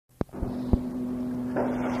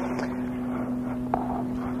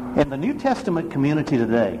In the New Testament community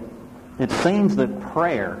today, it seems that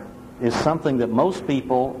prayer is something that most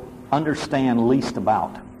people understand least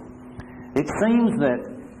about. It seems that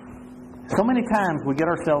so many times we get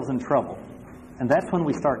ourselves in trouble, and that's when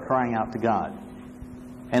we start crying out to God.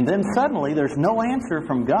 And then suddenly there's no answer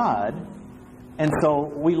from God, and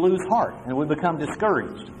so we lose heart and we become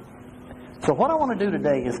discouraged. So what I want to do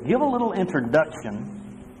today is give a little introduction,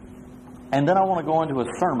 and then I want to go into a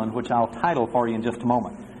sermon which I'll title for you in just a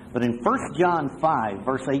moment. But in 1 John 5,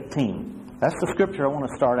 verse 18, that's the scripture I want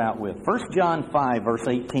to start out with. 1 John 5, verse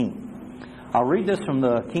 18. I'll read this from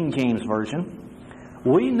the King James Version.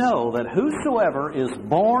 We know that whosoever is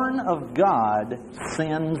born of God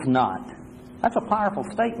sins not. That's a powerful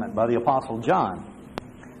statement by the Apostle John.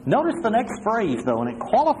 Notice the next phrase, though, and it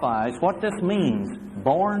qualifies what this means.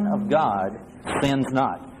 Born of God sins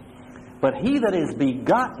not. But he that is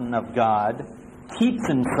begotten of God keeps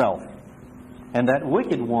himself. And that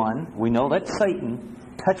wicked one, we know that Satan,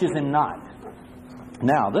 touches him not.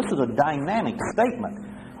 Now, this is a dynamic statement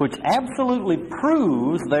which absolutely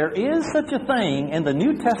proves there is such a thing in the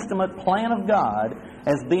New Testament plan of God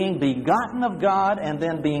as being begotten of God and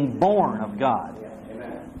then being born of God.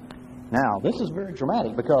 Now, this is very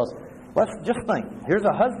dramatic because let's just think. Here's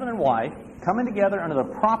a husband and wife coming together under the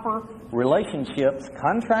proper relationships,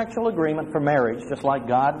 contractual agreement for marriage, just like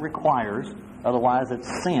God requires. Otherwise, it's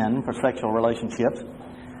sin for sexual relationships.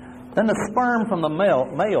 Then the sperm from the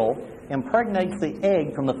male impregnates the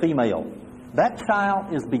egg from the female. That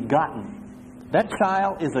child is begotten. That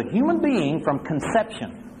child is a human being from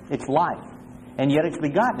conception. It's life. And yet it's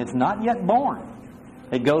begotten. It's not yet born.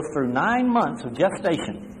 It goes through 9 months of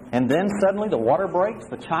gestation. And then suddenly the water breaks.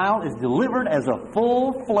 The child is delivered as a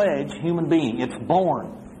full-fledged human being. It's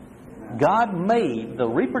born. God made the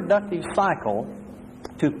reproductive cycle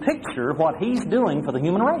to picture what He's doing for the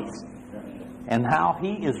human race and how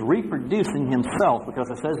He is reproducing Himself, because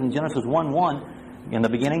it says in Genesis 1:1, in the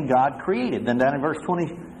beginning God created. Then down in verse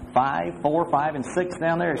 25, 4, 5, and 6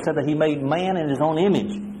 down there, it said that He made man in His own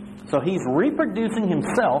image. So He's reproducing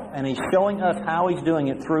Himself, and He's showing us how He's doing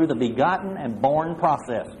it through the begotten and born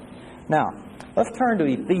process. Now, let's turn to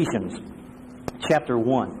Ephesians chapter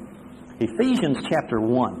 1. Ephesians chapter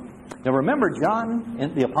 1. Now remember,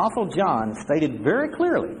 the Apostle John stated very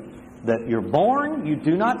clearly that you're born, you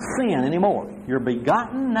do not sin anymore. You're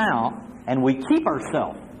begotten now, and we keep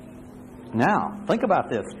ourselves. Now, think about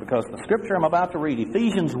this, because the scripture I'm about to read,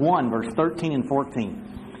 Ephesians 1, verse 13 and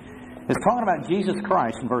 14, is talking about Jesus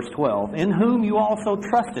Christ in verse 12, in whom you also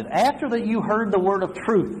trusted, after that you heard the word of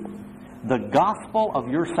truth, the gospel of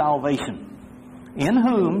your salvation. In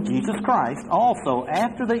whom, Jesus Christ, also,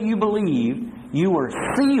 after that you believed, you were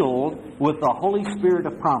sealed with the Holy Spirit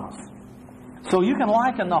of promise. So you can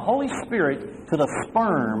liken the Holy Spirit to the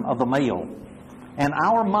sperm of the male. And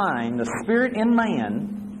our mind, the spirit in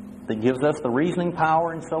man, that gives us the reasoning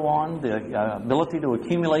power and so on, the ability to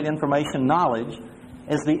accumulate information, knowledge,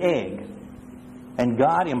 is the egg. And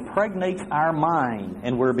God impregnates our mind,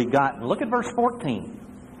 and we're begotten. Look at verse 14.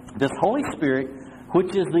 This Holy Spirit,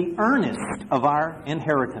 which is the earnest of our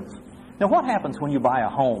inheritance. Now, what happens when you buy a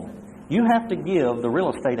home? You have to give the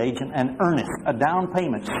real estate agent an earnest, a down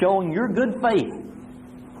payment, showing your good faith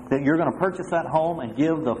that you're going to purchase that home and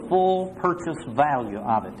give the full purchase value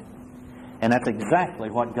of it. And that's exactly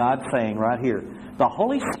what God's saying right here. The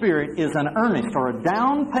Holy Spirit is an earnest or a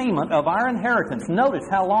down payment of our inheritance. Notice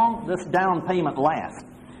how long this down payment lasts.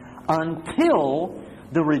 Until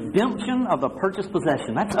the redemption of the purchased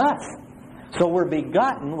possession. That's us. So we're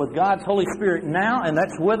begotten with God's Holy Spirit now, and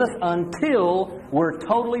that's with us until we're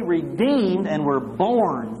totally redeemed and we're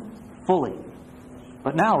born fully.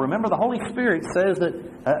 But now, remember, the Holy Spirit says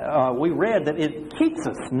that, we read that it keeps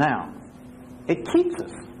us now. It keeps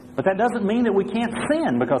us. But that doesn't mean that we can't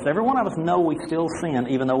sin, because every one of us know we still sin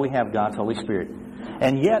even though we have God's Holy Spirit.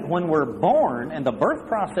 And yet, when we're born and the birth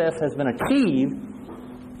process has been achieved,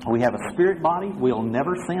 we have a spirit body, we'll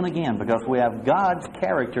never sin again because we have God's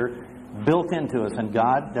character built into us, and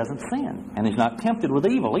God doesn't sin, and He's not tempted with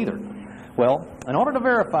evil either. Well, in order to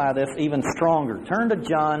verify this even stronger, turn to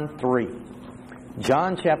John 3.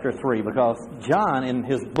 John chapter 3, because John in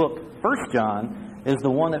his book, 1 John, is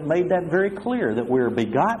the one that made that very clear, that we're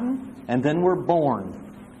begotten and then we're born.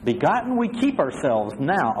 Begotten, we keep ourselves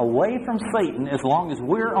now away from Satan as long as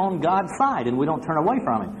we're on God's side and we don't turn away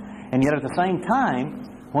from Him. And yet at the same time,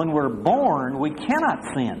 when we're born, we cannot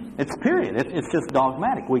sin. It's period. It's just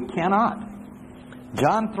dogmatic. We cannot.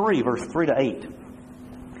 John 3, verse 3 to 8.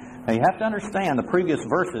 Now you have to understand the previous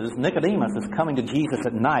verses. Nicodemus is coming to Jesus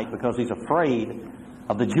at night because he's afraid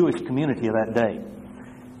of the Jewish community of that day.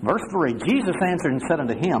 Verse 3, Jesus answered and said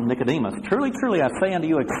unto him, Nicodemus, Truly, truly, I say unto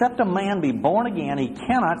you, except a man be born again, he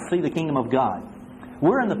cannot see the kingdom of God.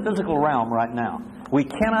 We're in the physical realm right now. We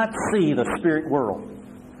cannot see the spirit world.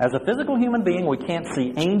 As a physical human being, we can't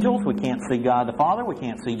see angels, we can't see God the Father, we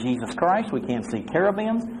can't see Jesus Christ, we can't see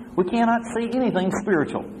cherubims, we cannot see anything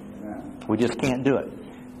spiritual. We just can't do it.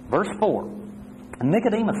 Verse 4,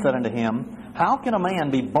 Nicodemus said unto him, How can a man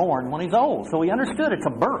be born when he's old? So he understood it's a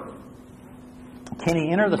birth. Can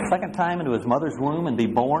he enter the second time into his mother's womb and be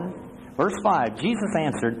born? Verse 5, Jesus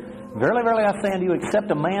answered, Verily, verily, I say unto you,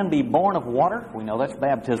 except a man be born of water, we know that's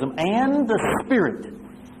baptism, and the Spirit,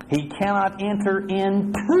 he cannot enter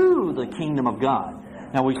into the kingdom of God.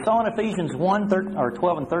 Now we saw in Ephesians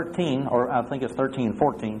 12 and 13, or I think it's 13 and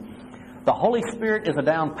 14, the Holy Spirit is a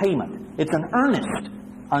down payment. It's an earnest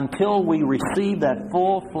until we receive that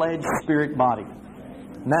full-fledged spirit body.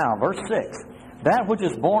 Now, verse 6, that which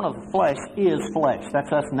is born of the flesh is flesh.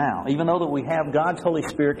 That's us now. Even though that we have God's Holy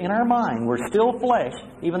Spirit in our mind, we're still flesh,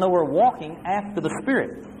 even though we're walking after the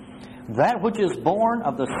Spirit. That which is born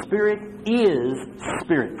of the Spirit is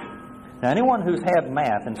spirit. Now, anyone who's had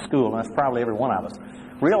math in school, and that's probably every one of us,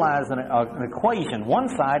 realize that an equation, one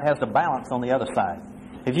side has to balance on the other side.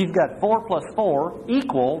 If you've got 4 plus 4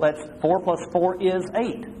 equal, that's 4 plus 4 is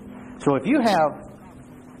 8. So if you have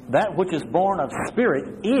that which is born of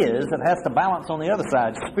spirit is, it has to balance on the other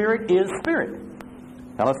side. Spirit is spirit.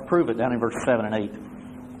 Now let's prove it down in verse 7 and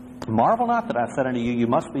 8. Marvel not that I said unto you, you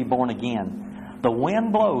must be born again. The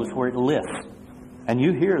wind blows where it lists, and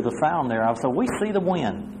you hear the sound thereof. So we see the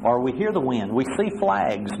wind, or we hear the wind. We see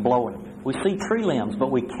flags blowing. We see tree limbs,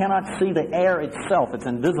 but we cannot see the air itself. It's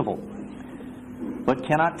invisible. But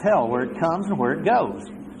cannot tell where it comes and where it goes.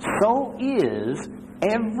 So is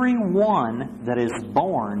everyone that is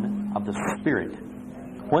born of the Spirit.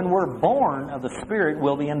 When we're born of the Spirit,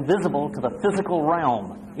 we'll be invisible to the physical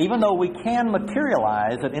realm, even though we can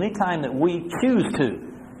materialize at any time that we choose to.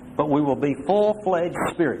 But we will be full-fledged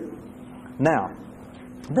Spirit. Now,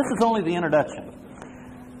 this is only the introduction.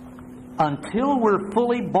 Until we're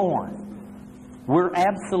fully born, we're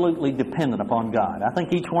absolutely dependent upon God. I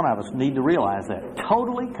think each one of us need to realize that.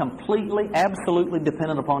 Totally, completely, absolutely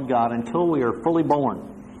dependent upon God until we are fully born.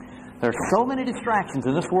 There's so many distractions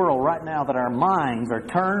in this world right now that our minds are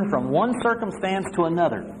turned from one circumstance to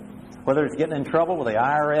another. Whether it's getting in trouble with the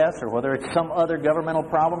IRS, or whether it's some other governmental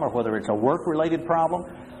problem, or whether it's a work-related problem,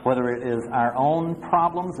 whether it is our own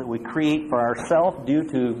problems that we create for ourselves due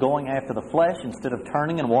to going after the flesh instead of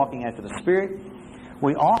turning and walking after the Spirit,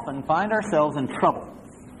 we often find ourselves in trouble.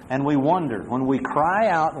 And we wonder, when we cry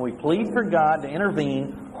out and we plead for God to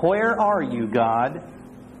intervene, where are you, God?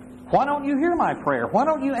 Why don't you hear my prayer? Why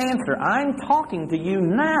don't you answer? I'm talking to you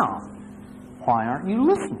now. Why aren't you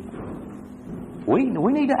listening? We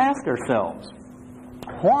need to ask ourselves,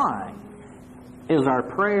 why is our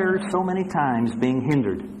prayers so many times being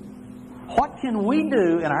hindered? What can we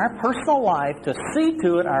do in our personal life to see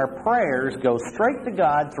to it our prayers go straight to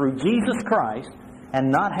God through Jesus Christ and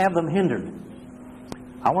not have them hindered?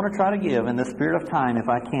 I want to try to give in this period of time, if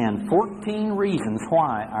I can, 14 reasons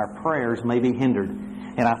why our prayers may be hindered.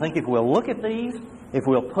 And I think if we'll look at these, if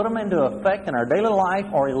we'll put them into effect in our daily life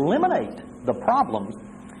or eliminate the problems,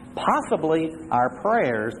 possibly our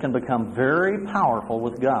prayers can become very powerful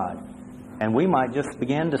with God. And we might just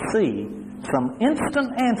begin to see some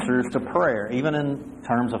instant answers to prayer, even in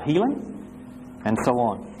terms of healing and so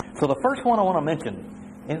on. So the first one I want to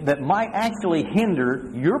mention that might actually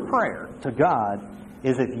hinder your prayer to God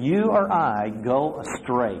is if you or I go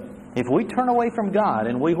astray. If we turn away from God,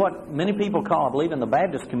 and what many people call, I believe in the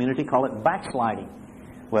Baptist community, call it backsliding.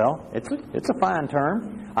 Well, it's a fine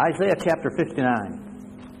term. Isaiah chapter 59.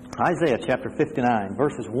 Isaiah chapter 59,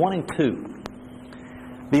 verses 1 and 2.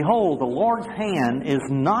 Behold, the Lord's hand is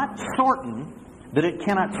not shortened that it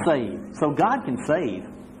cannot save. So God can save.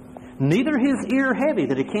 Neither His ear heavy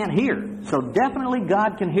that it can't hear. So definitely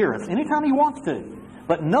God can hear us anytime He wants to.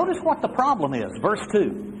 But notice what the problem is. Verse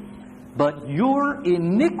 2. But your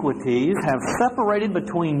iniquities have separated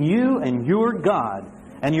between you and your God,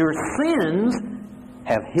 and your sins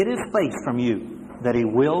have hid His face from you, that He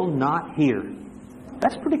will not hear.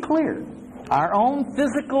 That's pretty clear. Our own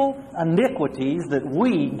physical iniquities that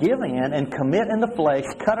we give in and commit in the flesh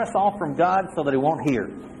cut us off from God so that He won't hear.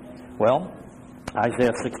 Well,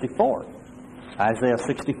 Isaiah 64. Isaiah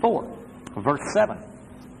 64, verse 7.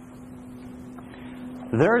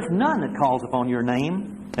 There is none that calls upon your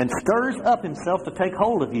name and stirs up himself to take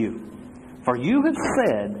hold of you. For you have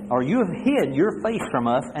said, or you have hid your face from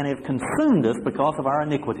us and have consumed us because of our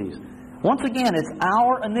iniquities. Once again, it's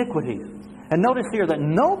our iniquities. And notice here that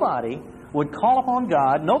nobody would call upon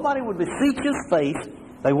God, nobody would beseech His face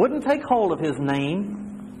They wouldn't take hold of His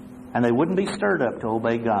name, and they wouldn't be stirred up to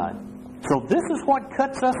obey God. So this is what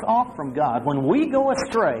cuts us off from God. When we go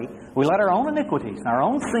astray, we let our own iniquities, our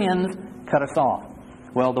own sins, cut us off.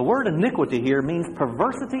 Well, the word iniquity here means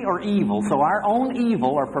perversity or evil. So our own evil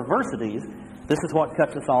or perversities, this is what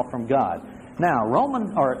cuts us off from God. Now,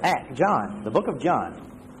 John, the book of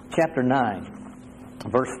John, chapter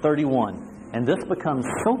 9, verse 31. And this becomes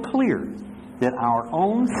so clear that our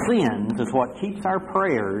own sins is what keeps our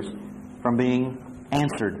prayers from being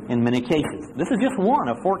answered in many cases. This is just one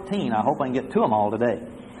of 14. I hope I can get to them all today.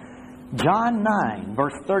 John 9,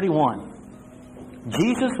 verse 31.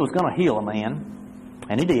 Jesus was going to heal a man,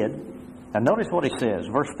 and He did. Now notice what He says,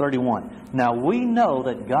 verse 31. Now we know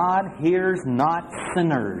that God hears not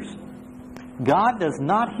sinners. God does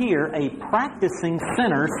not hear a practicing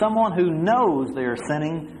sinner, someone who knows they are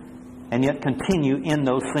sinning and yet continue in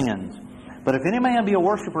those sins. But if any man be a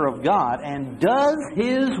worshiper of God and does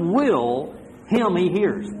His will, him He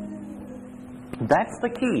hears. That's the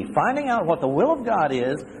key. Finding out what the will of God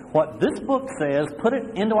is, what this book says, put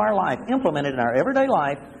it into our life, implement it in our everyday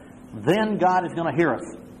life, then God is going to hear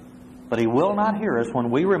us. But He will not hear us when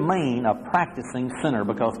we remain a practicing sinner,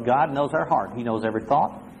 because God knows our heart. He knows every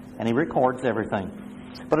thought, and He records everything.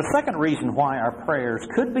 But a second reason why our prayers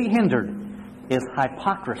could be hindered is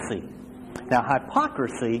hypocrisy. Now,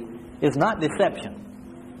 hypocrisy is not deception.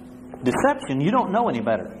 Deception, you don't know any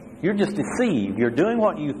better. You're just deceived. You're doing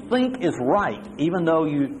what you think is right, even though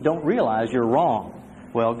you don't realize you're wrong.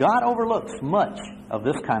 Well, God overlooks much of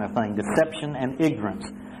this kind of thing, deception and ignorance.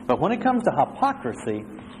 But when it comes to hypocrisy,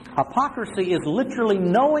 hypocrisy is literally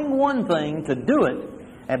knowing one thing to do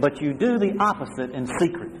it, but you do the opposite in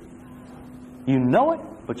secret. You know it,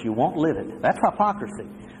 but you won't live it. That's hypocrisy.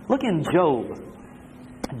 Look in Job.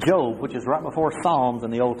 Job, which is right before Psalms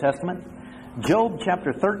in the Old Testament. Job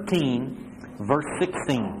chapter 13, verse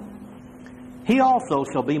 16. He also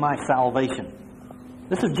shall be my salvation.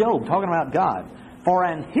 This is Job talking about God. For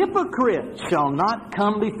an hypocrite shall not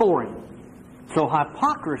come before Him. So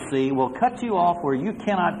hypocrisy will cut you off where you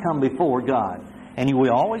cannot come before God. And you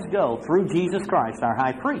will always go through Jesus Christ, our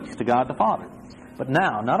high priest, to God the Father. But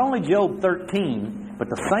now, not only Job 13, but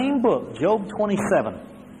the same book, Job 27,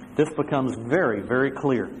 this becomes very, very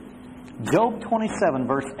clear. Job 27,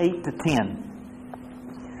 verse 8 to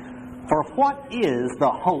 10. For what is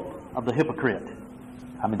the hope of the hypocrite?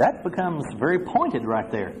 I mean, that becomes very pointed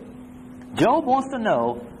right there. Job wants to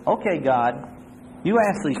know, okay, God, you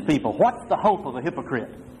ask these people, what's the hope of a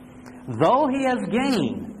hypocrite? Though he has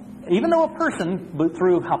gained, even though a person,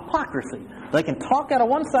 through hypocrisy, they can talk out of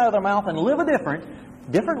one side of their mouth and live a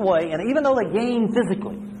different way, and even though they gain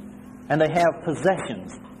physically, and they have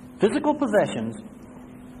possessions, physical possessions,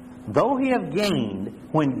 though he have gained,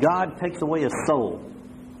 when God takes away his soul.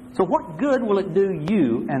 So what good will it do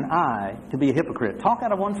you and I to be a hypocrite? Talk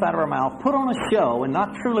out of one side of our mouth, put on a show, and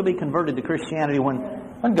not truly be converted to Christianity when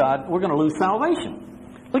God, we're going to lose salvation.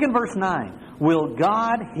 Look in verse 9. Will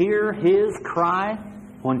God hear his cry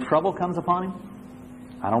when trouble comes upon him?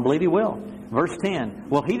 I don't believe he will. Verse 10.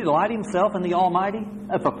 Will he delight himself in the Almighty?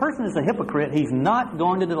 If a person is a hypocrite, he's not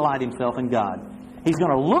going to delight himself in God. He's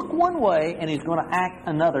going to look one way and he's going to act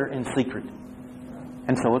another in secret.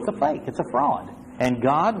 And so it's a fake. It's a fraud. And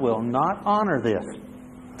God will not honor this.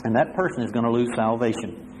 And that person is going to lose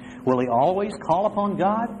salvation. Will he always call upon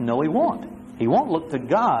God? No, he won't. He won't look to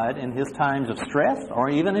God in his times of stress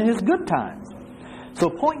or even in his good times. So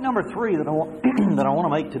point number 3 that I want to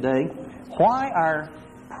make today, why our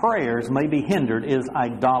prayers may be hindered, is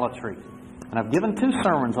idolatry. And I've given 2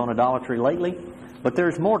 sermons on idolatry lately, but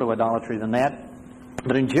there's more to idolatry than that.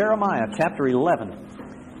 But in Jeremiah chapter 11,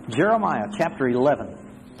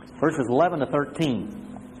 verses 11 to 13.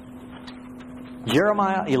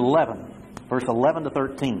 Jeremiah 11, verse 11 to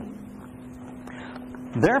 13.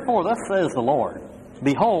 Therefore, thus says the Lord,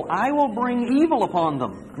 behold, I will bring evil upon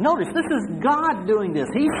them. Notice, this is God doing this.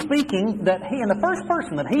 He's speaking that He, in the first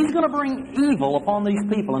person, that He's going to bring evil upon these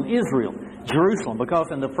people in Israel, Jerusalem,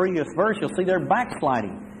 because in the previous verse you'll see they're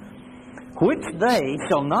backsliding, which they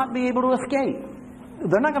shall not be able to escape.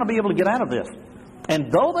 They're not going to be able to get out of this.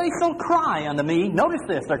 And though they shall cry unto me, notice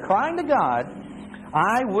this, they're crying to God,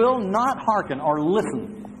 I will not hearken or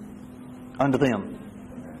listen unto them.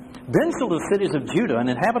 Then shall the cities of Judah and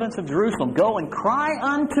inhabitants of Jerusalem go and cry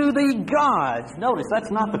unto the gods. Notice,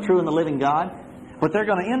 that's not the true and the living God. But they're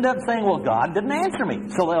going to end up saying, well, God didn't answer me.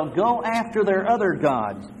 So they'll go after their other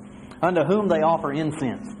gods, unto whom they offer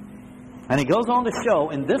incense. And he goes on to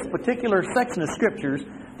show in this particular section of Scriptures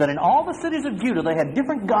that in all the cities of Judah they had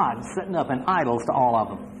different gods setting up and idols to all of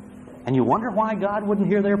them. And you wonder why God wouldn't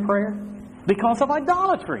hear their prayer? Because of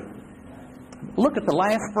idolatry. Look at the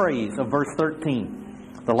last phrase of verse 13.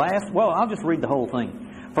 I'll just read the whole thing.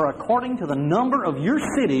 For according to the number of your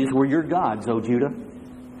cities were your gods, O Judah.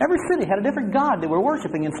 Every city had a different god they were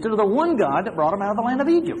worshiping instead of the one God that brought them out of the land of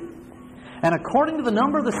Egypt. And according to the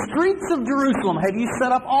number of the streets of Jerusalem have you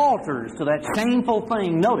set up altars to that shameful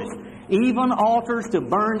thing. Notice, even altars to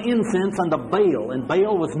burn incense unto Baal, and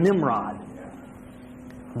Baal was Nimrod.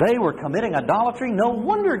 They were committing idolatry. No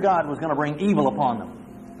wonder God was going to bring evil upon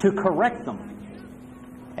them to correct them.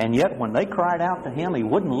 And yet when they cried out to Him, He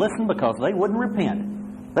wouldn't listen because they wouldn't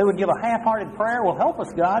repent. They would give a half-hearted prayer, well, help us,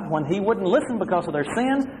 God. When He wouldn't listen because of their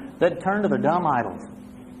sin, they'd turn to their dumb idols.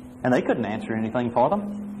 And they couldn't answer anything for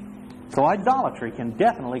them. So idolatry can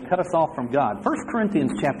definitely cut us off from God. 1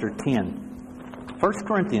 Corinthians chapter 10. 1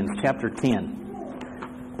 Corinthians chapter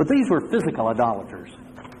 10. But these were physical idolaters.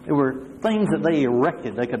 It were things that they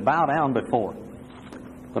erected, they could bow down before.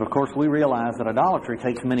 But of course we realize that idolatry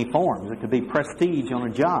takes many forms. It could be prestige on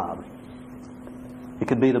a job. It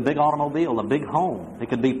could be the big automobile, the big home. It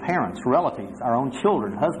could be parents, relatives, our own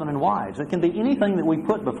children, husband and wives. It can be anything that we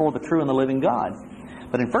put before the true and the living God.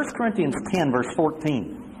 But in 1 Corinthians 10, verse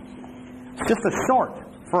 14, it's just a short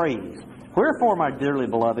phrase. Wherefore, my dearly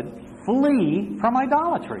beloved, flee from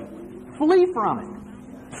idolatry. Flee from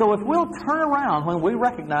it. So if we'll turn around when we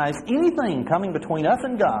recognize anything coming between us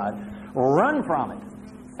and God, run from it,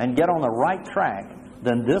 and get on the right track,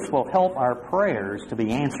 then this will help our prayers to be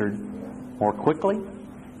answered more quickly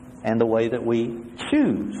and the way that we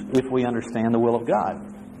choose if we understand the will of God.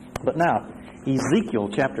 But now, Ezekiel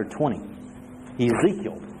chapter 20.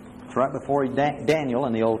 Ezekiel. It's right before Daniel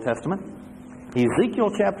in the Old Testament. Ezekiel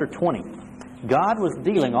chapter 20. God was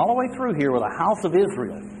dealing all the way through here with the house of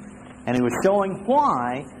Israel. And He was showing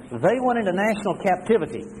why they went into national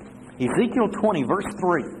captivity. Ezekiel 20 verse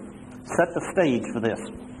 3 set the stage for this.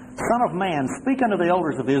 Son of man, speak unto the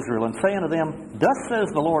elders of Israel, and say unto them, Thus says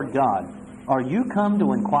the Lord God, Are you come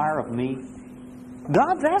to inquire of me?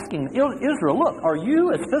 God's asking Israel, look, are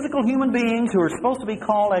you as physical human beings who are supposed to be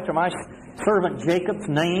called after my servant Jacob's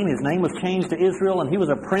name? His name was changed to Israel, and he was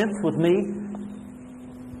a prince with me.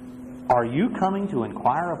 Are you coming to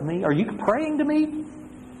inquire of me? Are you praying to me?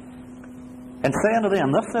 And say unto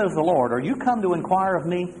them, Thus says the Lord, Are you come to inquire of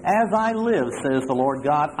me? As I live, says the Lord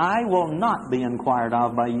God, I will not be inquired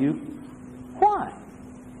of by you. Why?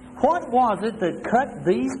 What was it that cut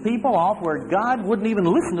these people off where God wouldn't even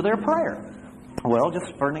listen to their prayer? Well,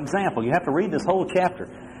 just for an example, you have to read this whole chapter.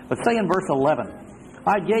 But say in verse 11,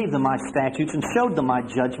 I gave them my statutes and showed them my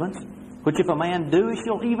judgments, which if a man do, he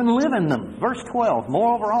shall even live in them. Verse 12,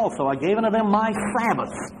 Moreover also I gave unto them my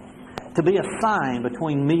Sabbaths, to be a sign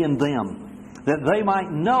between me and them, that they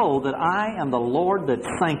might know that I am the Lord that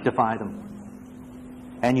sanctify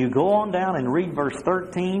them. And you go on down and read verse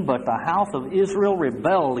 13, But the house of Israel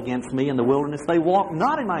rebelled against me in the wilderness. They walked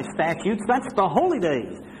not in my statutes. That's the holy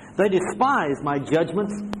days. They despised my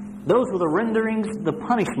judgments. Those were the renderings, the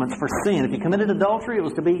punishments for sin. If you committed adultery, it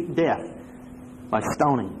was to be death by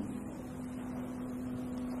stoning.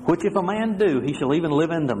 Which if a man do, he shall even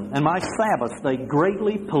live in them. And my Sabbaths they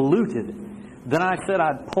greatly polluted. Then I said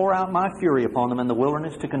I'd pour out my fury upon them in the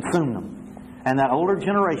wilderness to consume them. And that older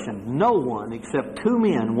generation, no one except 2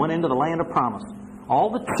 men went into the land of promise.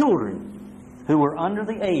 All the children who were under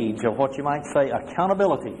the age of what you might say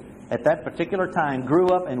accountability at that particular time grew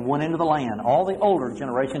up and went into the land. All the older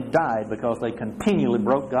generation died because they continually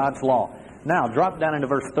broke God's law. Now drop down into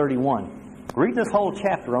verse 31. Read this whole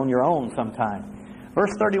chapter on your own sometime.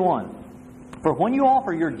 Verse 31. For when you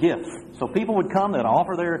offer your gifts, so people would come that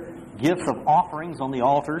offer their gifts of offerings on the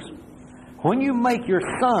altars. When you make your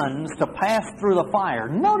sons to pass through the fire,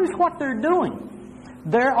 notice what they're doing.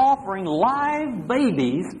 They're offering live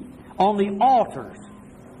babies on the altars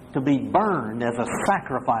to be burned as a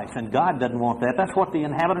sacrifice. And God doesn't want that. That's what the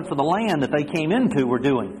inhabitants of the land that they came into were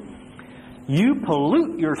doing. You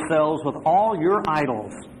pollute yourselves with all your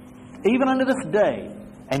idols, even unto this day.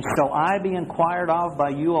 And shall I be inquired of by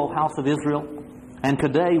you, O house of Israel? And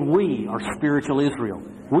today we are spiritual Israel.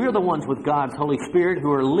 We are the ones with God's Holy Spirit who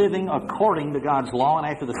are living according to God's law and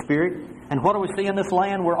after the Spirit. And what do we see in this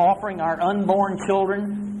land? We're offering our unborn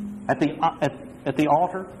children at the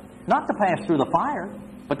altar, not to pass through the fire,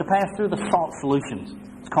 but to pass through the salt solutions.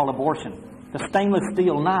 It's called abortion. The stainless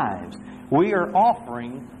steel knives. We are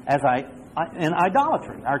offering in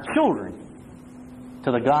idolatry our children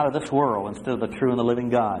to the God of this world instead of the true and the living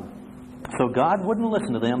God. So God wouldn't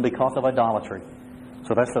listen to them because of idolatry.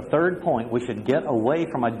 So that's the third point. We should get away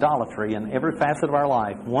from idolatry in every facet of our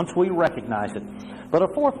life once we recognize it. But a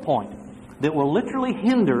fourth point that will literally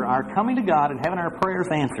hinder our coming to God and having our prayers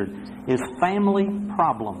answered is family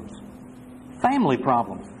problems. Family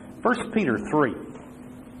problems. 1 Peter 3,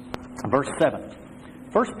 verse 7.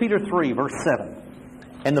 1 Peter 3, verse 7.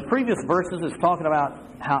 In the previous verses, it's talking about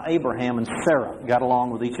how Abraham and Sarah got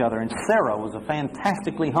along with each other. And Sarah was a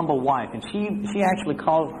fantastically humble wife, and she actually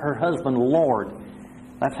called her husband Lord.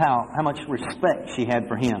 That's how much respect she had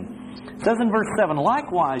for him. It says in verse 7,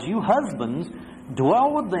 likewise, you husbands,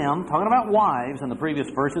 dwell with them, talking about wives in the previous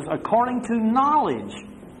verses, according to knowledge,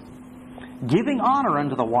 giving honor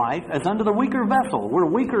unto the wife as unto the weaker vessel. We're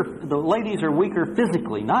weaker, the ladies are weaker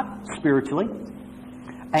physically, not spiritually.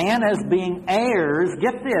 And as being heirs,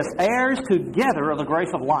 get this, heirs together of the grace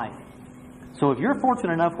of life. So if you're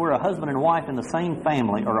fortunate enough we're a husband and wife in the same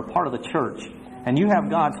family or a part of the church, and you have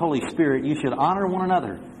God's Holy Spirit, you should honor one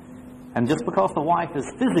another. And just because the wife is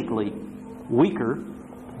physically weaker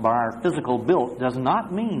by our physical build does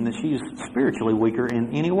not mean that she's spiritually weaker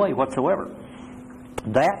in any way whatsoever.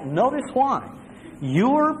 Notice why.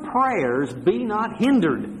 Your prayers be not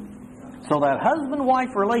hindered. So that husband-wife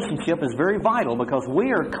relationship is very vital because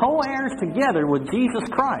we are co-heirs together with Jesus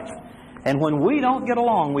Christ. And when we don't get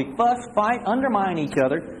along, we fuss, fight, undermine each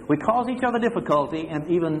other, we cause each other difficulty, and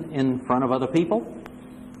even in front of other people,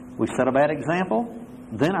 we set a bad example,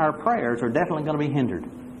 then our prayers are definitely going to be hindered.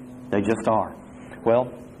 They just are.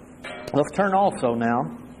 Well, let's turn also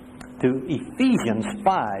now to Ephesians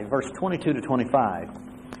 5, verse 22 to 25.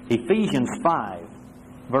 Ephesians 5,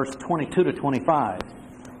 verse 22 to 25.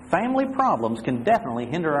 Family problems can definitely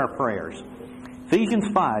hinder our prayers. Ephesians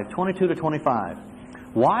 5, 22 to 25.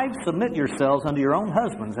 Wives, submit yourselves unto your own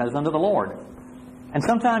husbands as unto the Lord. And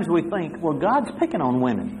sometimes we think, well, God's picking on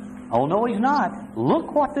women. Oh, no, He's not.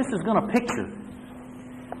 Look what this is going to picture.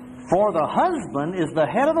 For the husband is the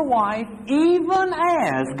head of the wife, even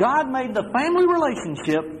as God made the family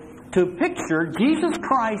relationship to picture Jesus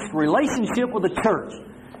Christ's relationship with the church.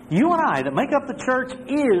 You and I that make up the church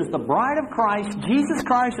is the bride of Christ. Jesus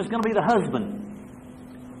Christ is going to be the husband.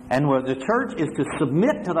 And where the church is to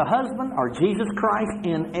submit to the husband or Jesus Christ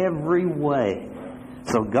in every way.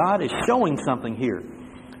 So God is showing something here.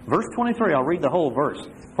 Verse 23, I'll read the whole verse.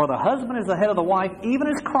 For the husband is the head of the wife, even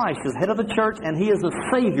as Christ is head of the church, and He is the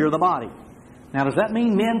Savior of the body. Now, does that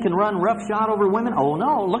mean men can run roughshod over women? Oh,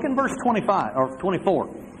 no. Look in verse 25 or 24.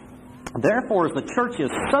 Therefore, as the church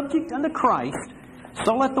is subject unto Christ,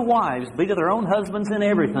 so let the wives be to their own husbands in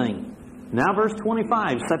everything. Now verse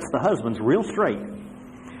 25 sets the husbands real straight.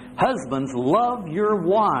 Husbands, love your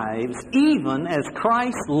wives even as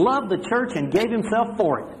Christ loved the church and gave Himself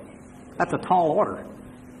for it. That's a tall order.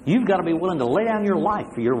 You've got to be willing to lay down your life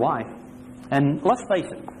for your wife. And let's face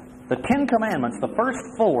it, the 10 Commandments, the first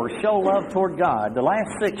 4 show love toward God. The last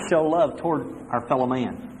 6 show love toward our fellow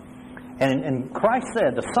man. And Christ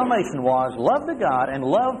said the summation was love to God and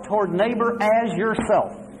love toward neighbor as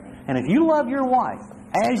yourself. And if you love your wife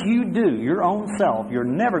as you do your own self, you're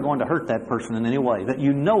never going to hurt that person in any way that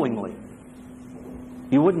you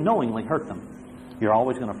wouldn't knowingly hurt them. You're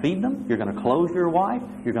always going to feed them. You're going to clothe your wife.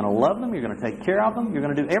 You're going to love them. You're going to take care of them. You're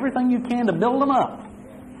going to do everything you can to build them up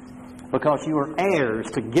because you are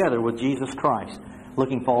heirs together with Jesus Christ,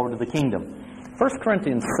 looking forward to the kingdom. 1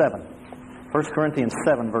 Corinthians 7. 1 Corinthians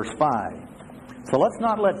 7, verse 5. So let's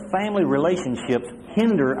not let family relationships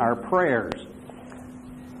hinder our prayers.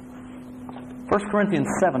 1 Corinthians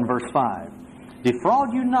 7, verse 5.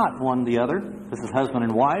 Defraud you not one the other, this is husband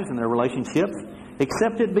and wives in their relationships,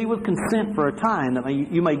 except it be with consent for a time, that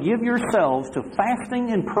you may give yourselves to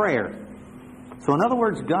fasting and prayer. So in other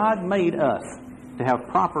words, God made us to have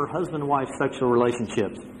proper husband-wife sexual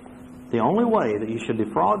relationships. The only way that you should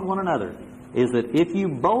defraud one another is that if you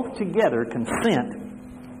both together consent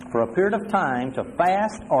for a period of time to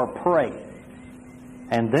fast or pray.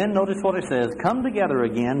 And then notice what it says, come together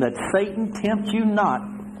again that Satan tempt you not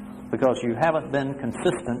because you haven't been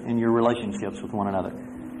consistent in your relationships with one another.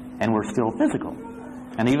 And we're still physical.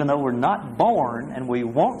 And even though we're not born and we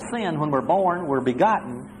won't sin when we're born, we're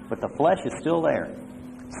begotten, but the flesh is still there.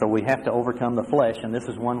 So we have to overcome the flesh, and this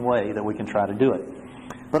is one way that we can try to do it.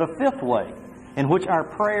 But a fifth way in which our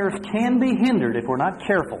prayers can be hindered if we're not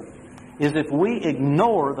careful is if we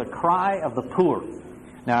ignore the cry of the poor.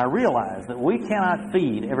 Now, I realize that we cannot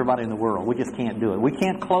feed everybody in the world. We just can't do it. We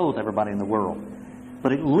can't clothe everybody in the world.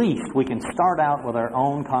 But at least we can start out with our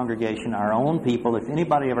own congregation, our own people. If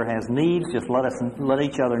anybody ever has needs, just let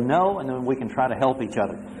each other know, and then we can try to help each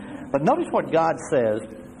other. But notice what God says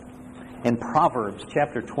in Proverbs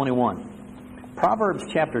chapter 21. Proverbs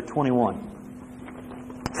chapter 21.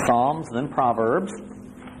 Psalms, then Proverbs,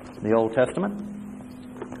 the Old Testament.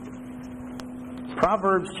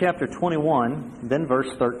 Proverbs chapter 21, then verse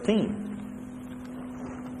 13.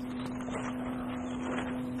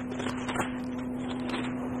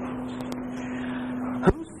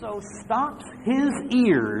 Whoso stops his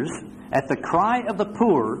ears at the cry of the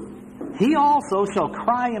poor, he also shall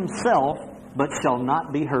cry himself, but shall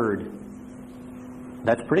not be heard.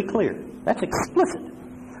 That's pretty clear. That's explicit.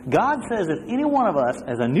 God says if any one of us,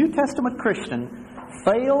 as a New Testament Christian,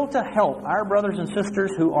 fail to help our brothers and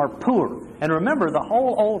sisters who are poor, and remember, the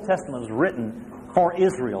whole Old Testament was written for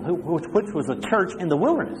Israel, which was a church in the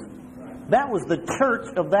wilderness. That was the church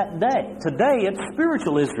of that day. Today, it's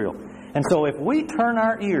spiritual Israel. And so if we turn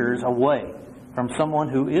our ears away from someone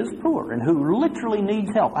who is poor and who literally needs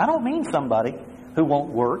help, I don't mean somebody who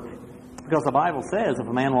won't work, because the Bible says if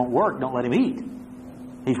a man won't work, don't let him eat.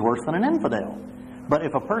 He's worse than an infidel. But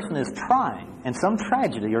if a person is trying and some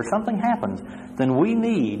tragedy or something happens, then we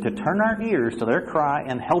need to turn our ears to their cry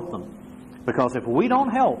and help them. Because if we don't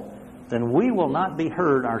help, then we will not be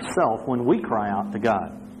heard ourselves when we cry out to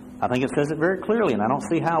God. I think it says it very clearly, and I don't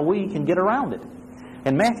see how we can get around it.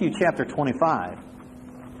 In Matthew chapter 25,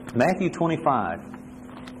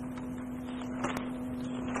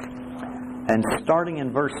 and starting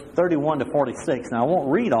in verse 31 to 46. Now, I won't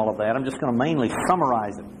read all of that. I'm just going to mainly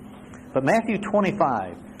summarize it. But Matthew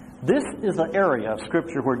 25, this is the area of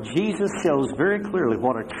Scripture where Jesus shows very clearly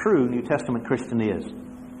what a true New Testament Christian is.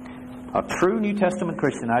 A true New Testament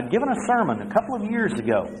Christian. I'd given a sermon a couple of years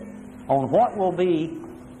ago on what will be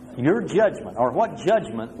your judgment, or what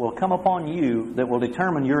judgment will come upon you that will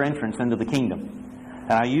determine your entrance into the kingdom.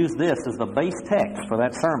 And I use this as the base text for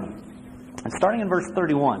that sermon. And starting in verse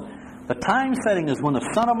 31, the time setting is when the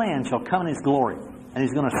Son of Man shall come in His glory, and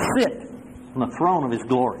He's going to sit on the throne of His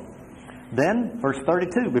glory. Then, verse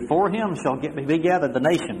 32, before Him shall be gathered the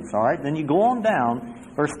nations. All right, then you go on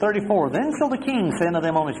down, verse 34, then shall the King say unto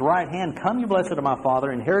them on His right hand, Come, you blessed of my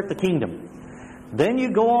Father, inherit the kingdom. Then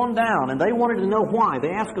you go on down, and they wanted to know why. They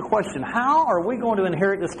asked a question, how are we going to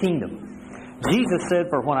inherit this kingdom? Jesus said,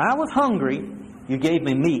 For when I was hungry, you gave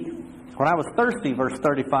me meat. When I was thirsty, verse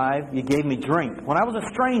 35, you gave me drink. When I was a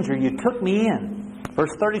stranger, you took me in.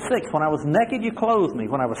 Verse 36, when I was naked, you clothed me.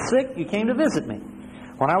 When I was sick, you came to visit me.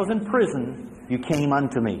 When I was in prison, you came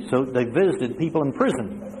unto me. So they visited people in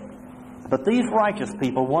prison. But these righteous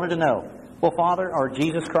people wanted to know, well, Father, or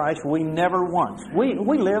Jesus Christ, we never once. We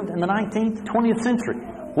lived in the 19th, 20th century.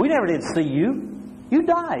 We never did see you. You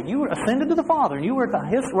died. You ascended to the Father, and you were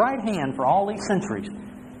at His right hand for all these centuries.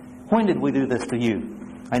 When did we do this to you?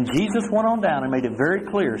 And Jesus went on down and made it very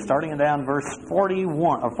clear, starting down verse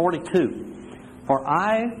 41 or 42. For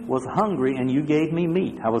I was hungry, and you gave me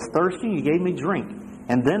meat. I was thirsty, and you gave me drink.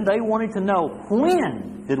 And then they wanted to know,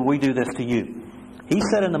 when did we do this to you? He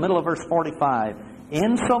said in the middle of verse 45,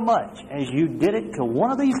 Insomuch as you did it to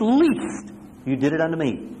one of these least, you did it unto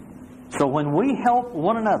me. So when we help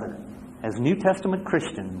one another as New Testament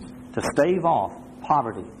Christians to stave off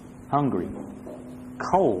poverty, hungry,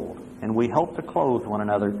 cold, and we help to clothe one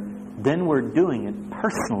another, then we're doing it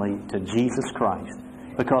personally to Jesus Christ.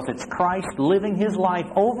 Because it's Christ living His life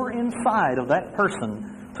over inside of that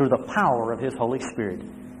person through the power of His Holy Spirit.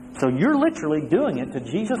 So you're literally doing it to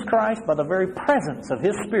Jesus Christ by the very presence of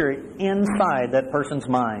His Spirit inside that person's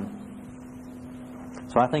mind.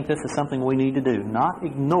 So I think this is something we need to do. Not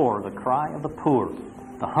ignore the cry of the poor,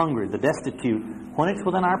 the hungry, the destitute, when it's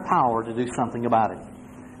within our power to do something about it.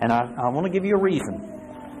 And I want to give you a reason.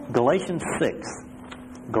 Galatians 6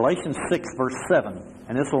 verse 7.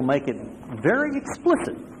 And this will make it very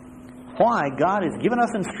explicit why God has given us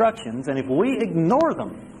instructions, and if we ignore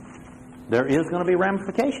them, there is going to be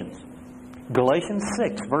ramifications. Galatians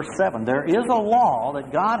 6, verse 7. There is a law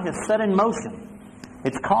that God has set in motion.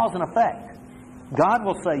 It's cause and effect. God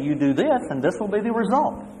will say, you do this, and this will be the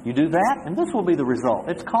result. You do that, and this will be the result.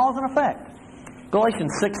 It's cause and effect.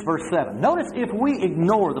 Galatians 6, verse 7. Notice if we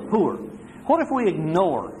ignore the poor. What if we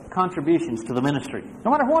ignore contributions to the ministry?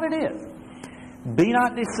 No matter what it is. Be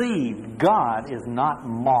not deceived. God is not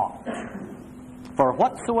mocked. For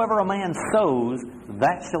whatsoever a man sows,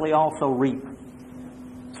 that shall he also reap.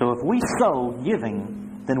 So if we sow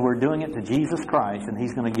giving, then we're doing it to Jesus Christ, and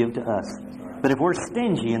He's going to give to us. But if we're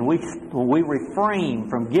stingy and we refrain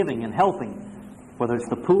from giving and helping, whether it's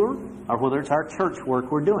the poor or whether it's our church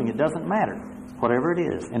work we're doing, it doesn't matter. Whatever it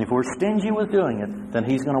is. And if we're stingy with doing it, then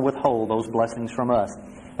He's going to withhold those blessings from us.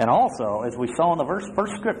 And also, as we saw in the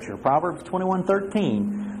first scripture, Proverbs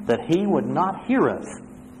 21:13, that He would not hear us.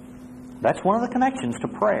 That's one of the connections to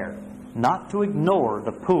prayer, not to ignore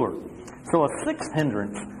the poor. So a sixth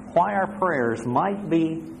hindrance, why our prayers might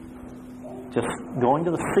be just going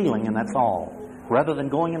to the ceiling and that's all, rather than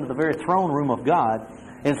going into the very throne room of God,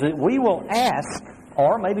 is that we will ask,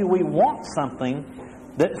 or maybe we want something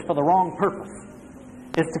that's for the wrong purpose.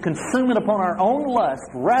 It's to consume it upon our own lust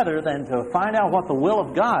rather than to find out what the will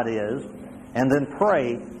of God is and then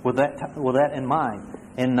pray with that in mind.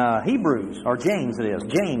 In Hebrews, or James it is,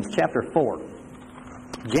 James chapter 4.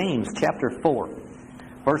 James chapter 4,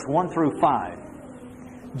 verse 1 through 5.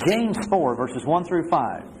 James 4, verses 1 through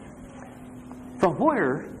 5. From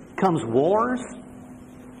where comes wars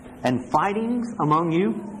and fightings among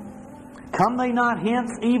you? Come they not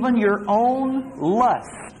hence, even your own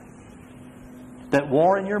lust that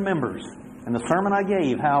war in your members? In the sermon I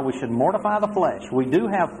gave, how we should mortify the flesh. We do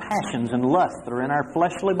have passions and lusts that are in our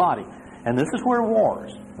fleshly body. And this is where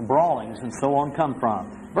wars and brawlings and so on come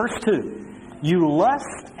from. Verse 2. You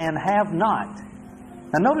lust and have not.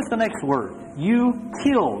 Now notice the next word. You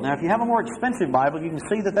kill. Now if you have a more expensive Bible, you can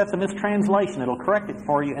see that that's a mistranslation. It'll correct it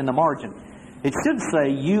for you in the margin. It should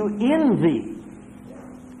say you envy.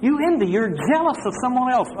 You envy. You're jealous of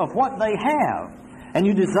someone else, of what they have. And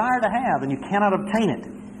you desire to have, and you cannot obtain it.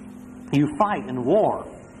 You fight and war.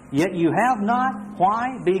 Yet you have not.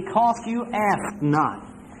 Why? Because you ask not.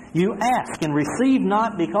 You ask and receive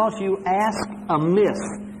not because you ask amiss.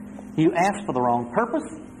 You ask for the wrong purpose,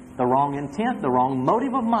 the wrong intent, the wrong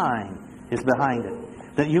motive of mind is behind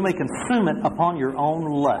it, that you may consume it upon your own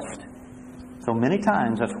lust. So many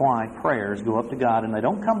times that's why prayers go up to God and they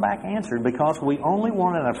don't come back answered, because we only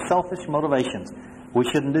want it out of selfish motivations. We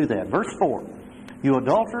shouldn't do that. Verse 4. You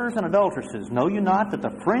adulterers and adulteresses, know you not that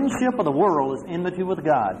the friendship of the world is enmity with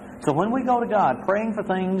God? So when we go to God praying for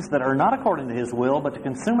things that are not according to His will, but to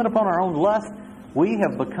consume it upon our own lust, we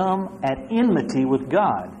have become at enmity with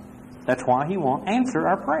God. That's why He won't answer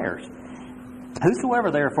our prayers.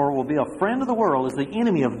 Whosoever therefore will be a friend of the world is the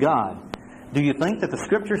enemy of God. Do you think that the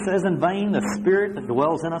Scripture says in vain, the Spirit that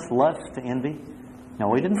dwells in us lusts to envy? No,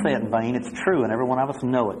 we didn't say it in vain. It's true, and every one of us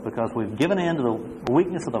know it, because we've given in to the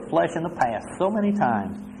weakness of the flesh in the past so many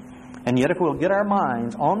times. And yet if we'll get our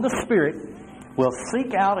minds on the Spirit, we'll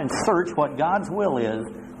seek out and search what God's will is,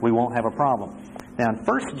 we won't have a problem. Now in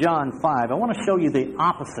 1 John 5, I want to show you the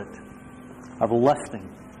opposite of lusting.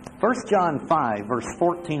 1 John 5, verse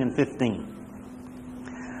 14 and 15.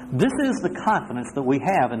 This is the confidence that we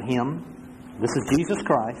have in Him, this is Jesus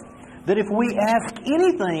Christ, that if we ask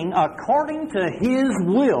anything according to His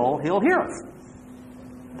will, He'll hear us.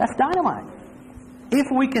 That's dynamite. If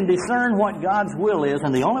we can discern what God's will is,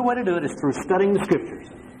 and the only way to do it is through studying the Scriptures.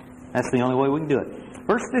 That's the only way we can do it.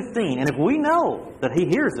 Verse 15, and if we know that He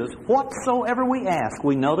hears us, whatsoever we ask,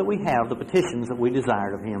 we know that we have the petitions that we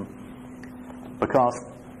desired of Him. Because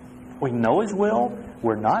we know His will,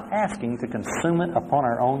 we're not asking to consume it upon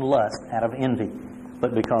our own lust out of envy,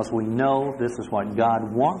 but because we know this is what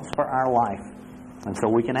God wants for our life. And so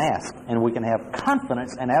we can ask, and we can have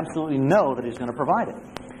confidence and absolutely know that He's going to provide it.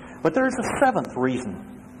 But there's a seventh reason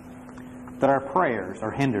that our prayers are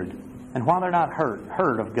hindered, and why they're not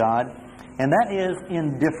heard of God, and that is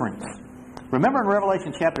indifference. Remember in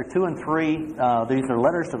Revelation chapter 2 and 3, these are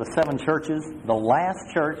letters to the 7 churches. The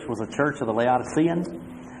last church was the church of the Laodiceans.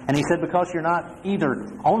 And he said, because you're not either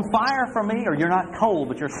on fire for me or you're not cold,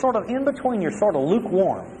 but you're sort of in between, you're sort of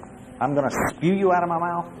lukewarm, I'm going to spew you out of my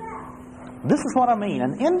mouth. This is what I mean.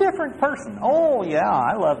 An indifferent person. Oh, yeah,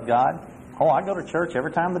 I love God. Oh, I go to church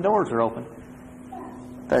every time the doors are open.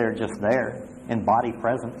 They're just there in body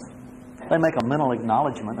presence. They make a mental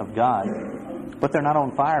acknowledgement of God, but they're not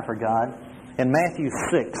on fire for God. In Matthew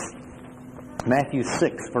 6,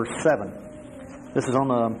 verse 7, this is on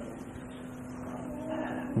the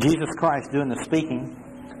Jesus Christ doing the speaking,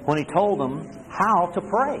 when He told them how to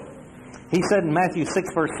pray. He said in Matthew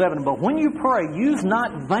 6, verse 7, but when you pray, use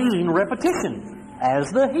not vain repetitions, as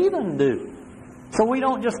the heathen do. So we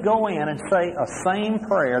don't just go in and say a same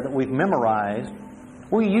prayer that we've memorized.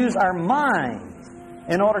 We use our minds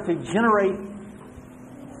in order to generate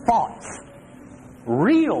thoughts,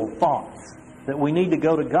 real thoughts, that we need to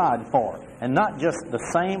go to God for. And not just the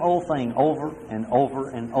same old thing over and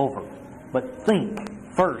over and over. But think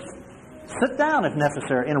first. Sit down if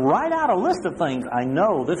necessary and write out a list of things. I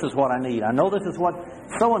know this is what I need. I know this is what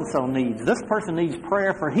so-and-so needs. This person needs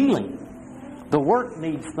prayer for healing. The work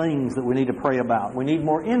needs things that we need to pray about. We need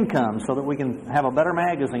more income so that we can have a better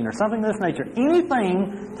magazine or something of this nature.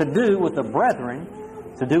 Anything to do with the brethren,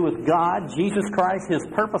 to do with God, Jesus Christ, His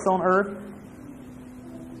purpose on earth,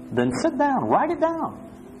 then sit down, write it down.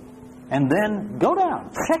 And then go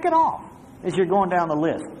down, check it off as you're going down the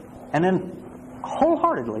list. And then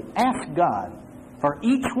wholeheartedly ask God for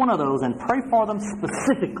each one of those and pray for them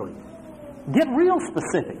specifically. Get real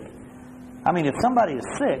specific. I mean, if somebody is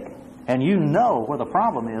sick and you know where the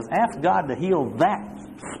problem is, ask God to heal that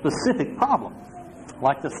specific problem.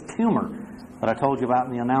 Like this tumor that I told you about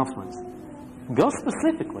in the announcements. Go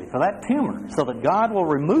specifically for that tumor so that God will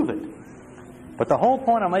remove it. But the whole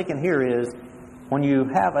point I'm making here is when you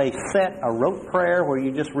have a rote prayer where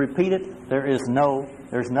you just repeat it, there's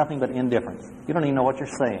nothing but indifference. You don't even know what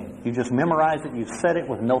you're saying. You just memorize it, you've said it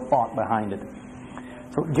with no thought behind it.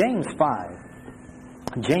 So James 5,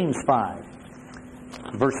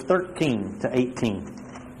 verse 13 to 18.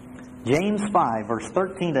 James 5, verse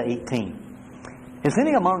 13 to 18. Is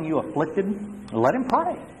any among you afflicted? Let him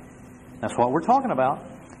pray. That's what we're talking about.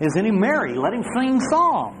 Is any merry? Let him sing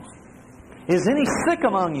psalms. Is any sick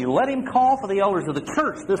among you? Let him call for the elders of the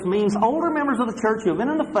church. This means older members of the church who have been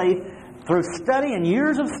in the faith through study and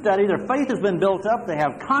years of study. Their faith has been built up. They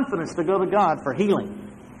have confidence to go to God for healing.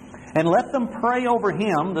 And let them pray over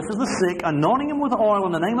him, this is the sick, anointing him with oil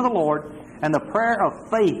in the name of the Lord. And the prayer of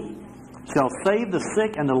faith shall save the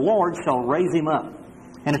sick, and the Lord shall raise him up.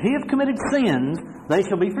 And if he have committed sins, they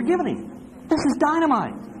shall be forgiven him. This is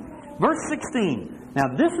dynamite. Verse 16. Now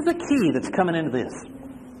this is a key that's coming into this.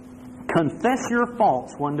 Confess your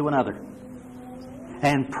faults one to another,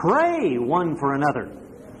 and pray one for another,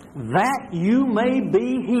 that you may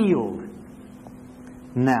be healed.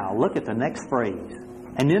 Now look at the next phrase.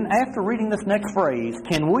 And then after reading this next phrase,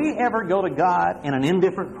 can we ever go to God in an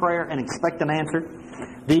indifferent prayer and expect an answer?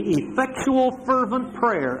 The effectual, fervent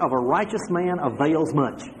prayer of a righteous man avails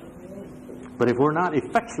much. But if we're not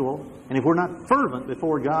effectual, and if we're not fervent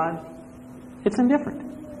before God, it's indifferent.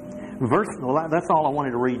 Well, that's all I wanted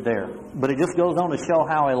to read there. But it just goes on to show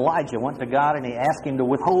how Elijah went to God and he asked him to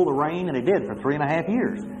withhold the rain, and he did for 3.5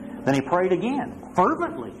 years. Then he prayed again,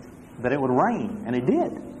 fervently, that it would rain, and it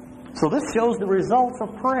did. So this shows the results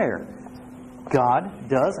of prayer. God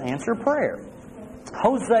does answer prayer.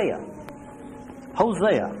 Hosea,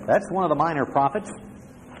 that's one of the minor prophets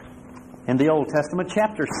in the Old Testament,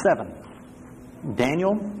 chapter 7.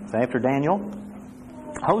 Daniel, it's after Daniel.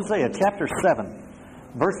 Hosea, chapter 7.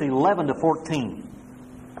 Verse 11 to 14.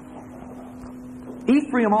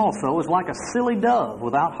 Ephraim also is like a silly dove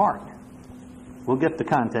without heart. We'll get the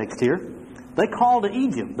context here. They call to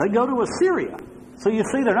Egypt. They go to Assyria. So you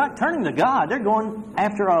see, they're not turning to God. They're going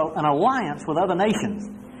after an alliance with other nations.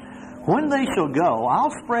 When they shall go,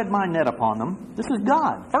 I'll spread my net upon them. This is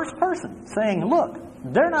God, first person, saying, look,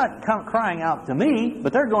 they're not crying out to me,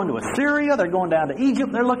 but they're going to Assyria. They're going down to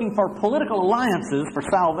Egypt. They're looking for political alliances for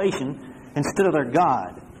salvation instead of their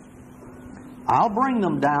God. I'll bring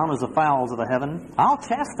them down as the fowls of the heaven. I'll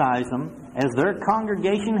chastise them as their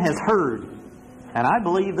congregation has heard. And I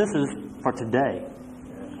believe this is for today.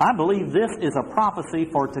 I believe this is a prophecy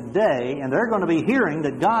for today, and they're going to be hearing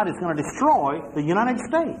that God is going to destroy the United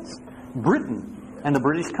States, Britain, and the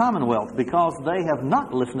British Commonwealth because they have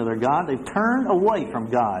not listened to their God. They've turned away from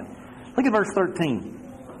God. Look at verse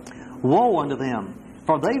 13. Woe unto them,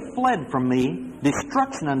 for they fled from me,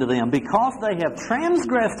 destruction unto them, because they have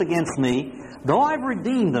transgressed against me. Though I've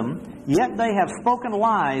redeemed them, yet they have spoken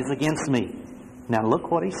lies against me. Now look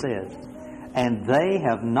what he says. And they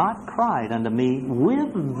have not cried unto me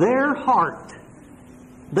with their heart.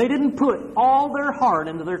 They didn't put all their heart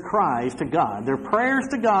into their cries to God, their prayers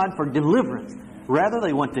to God for deliverance. Rather,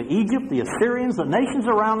 they went to Egypt, the Assyrians, the nations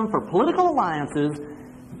around them for political alliances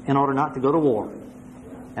in order not to go to war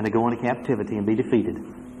and to go into captivity and be defeated.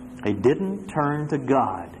 They didn't turn to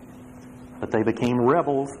God, but they became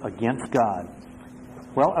rebels against God.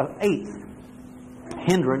 Well, an eighth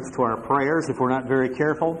hindrance to our prayers if we're not very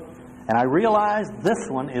careful. And I realize this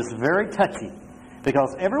one is very touchy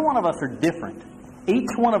because every one of us are different. Each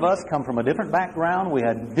one of us come from a different background. We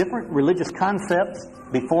had different religious concepts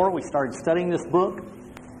before we started studying this book,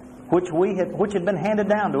 which had been handed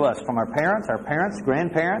down to us from our parents,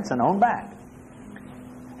 grandparents, and on back.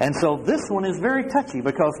 And so this one is very touchy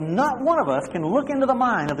because not one of us can look into the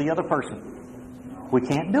mind of the other person. We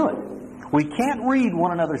can't do it. We can't read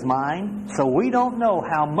one another's mind, so we don't know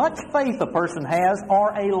how much faith a person has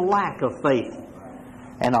or a lack of faith.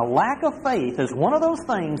 And a lack of faith is one of those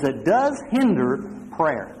things that does hinder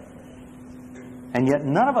prayer. And yet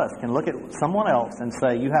none of us can look at someone else and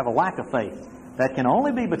say, you have a lack of faith. That can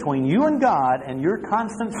only be between you and God and your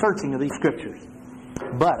constant searching of these Scriptures.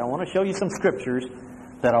 But I want to show you some Scriptures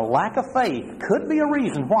that a lack of faith could be a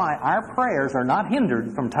reason why our prayers are not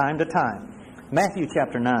hindered from time to time. Matthew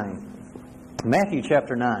chapter 9. Matthew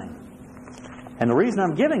chapter 9. And the reason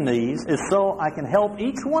I'm giving these is so I can help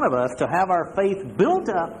each one of us to have our faith built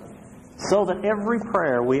up so that every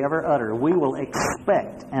prayer we ever utter, we will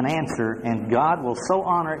expect an answer, and God will so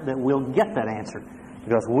honor it that we'll get that answer.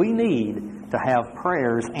 Because we need to have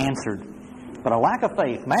prayers answered. But a lack of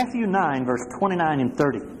faith, Matthew 9, verse 29 and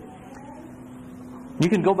 30. You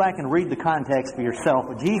can go back and read the context for yourself.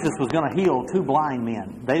 But Jesus was going to heal 2 blind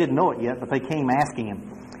men. They didn't know it yet, but they came asking Him.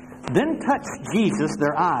 Then touched Jesus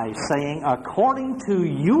their eyes, saying, according to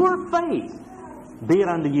your faith be it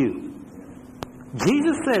unto you.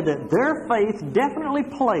 Jesus said that their faith definitely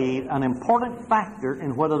played an important factor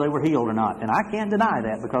in whether they were healed or not. And I can't deny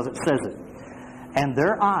that because it says it. And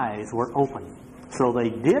their eyes were open. So they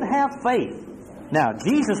did have faith. Now,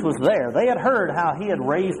 Jesus was there. They had heard how He had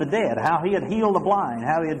raised the dead, how He had healed the blind,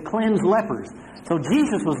 how He had cleansed lepers. So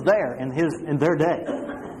Jesus was there in their day.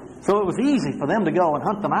 So it was easy for them to go and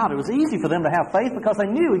hunt them out. It was easy for them to have faith because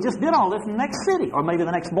they knew He just did all this in the next city or maybe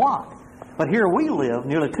the next block. But here we live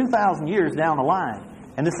nearly 2,000 years down the line,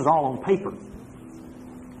 and this is all on paper.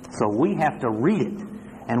 So we have to read it,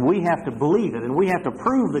 and we have to believe it, and we have to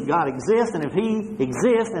prove that God exists, and if He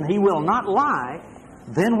exists and He will not lie,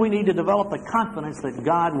 then we need to develop the confidence that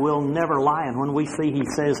God will never lie, and when we see He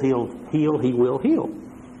says He'll heal, He will heal.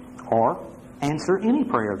 Or answer any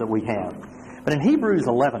prayer that we have. But in Hebrews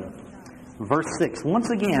 11, verse 6, once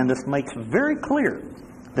again, this makes very clear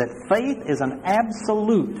that faith is an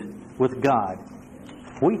absolute with God.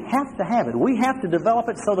 We have to have it. We have to develop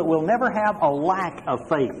it so that we'll never have a lack of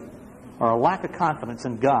faith or a lack of confidence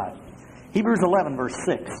in God. Hebrews 11, verse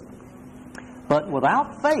 6. But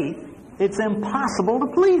without faith, it's impossible to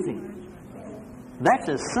please Him. That's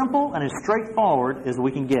as simple and as straightforward as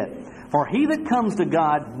we can get. For he that comes to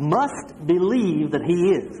God must believe that He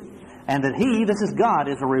is, and that He, this is God,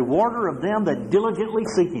 is a rewarder of them that diligently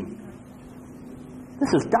seek Him.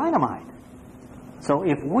 This is dynamite. So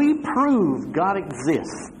if we prove God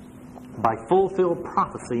exists by fulfilled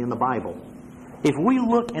prophecy in the Bible, if we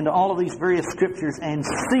look into all of these various scriptures and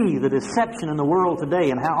see the deception in the world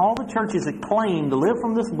today and how all the churches that claim to live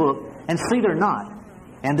from this book and see they're not,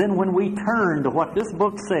 and then when we turn to what this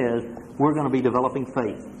book says, we're going to be developing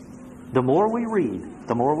faith. The more we read,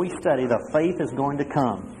 the more we study, the faith is going to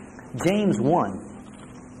come. James 1,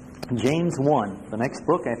 the next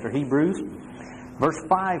book after Hebrews, verse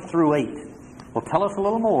 5 through 8, will tell us a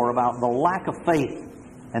little more about the lack of faith,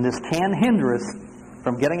 and this can hinder us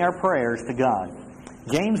from getting our prayers to God.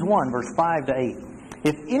 James 1, verse 5 to 8.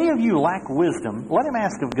 If any of you lack wisdom, let him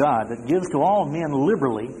ask of God that gives to all men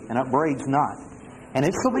liberally and upbraids not, and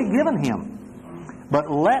it shall be given him. But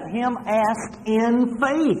let him ask in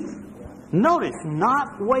faith. Notice,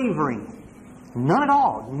 not wavering. None at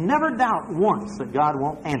all. Never doubt once that God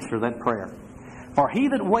won't answer that prayer. For he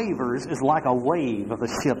that wavers is like a wave of a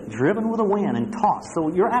ship driven with a wind and tossed.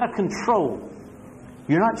 So you're out of control.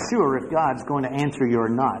 You're not sure if God's going to answer you or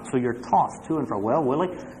not. So you're tossed to and fro. Well, will He?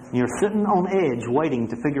 And you're sitting on edge waiting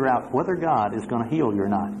to figure out whether God is going to heal you or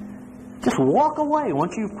not. Just walk away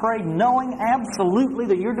once you've prayed, knowing absolutely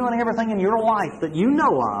that you're doing everything in your life that you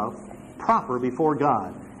know of proper before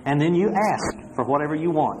God. And then you ask for whatever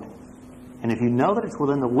you want. And if you know that it's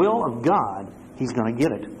within the will of God, He's going to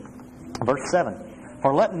get it. Verse 7.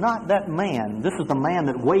 For let not that man, this is the man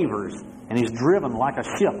that wavers, and he's driven like a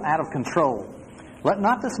ship out of control. Let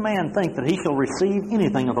not this man think that he shall receive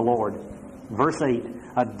anything of the Lord. Verse 8.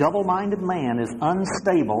 A double-minded man is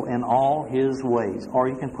unstable in all his ways. Or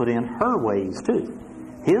you can put in her ways too.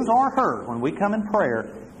 His or her, when we come in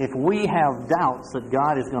prayer, if we have doubts that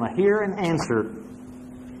God is going to hear and answer,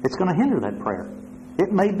 it's going to hinder that prayer.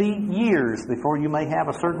 It may be years before you may have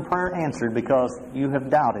a certain prayer answered because you have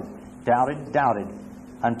doubted,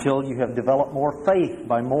 until you have developed more faith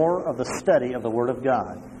by more of the study of the Word of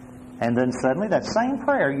God. And then suddenly that same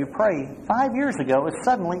prayer you prayed 5 years ago is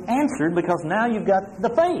suddenly answered because now you've got the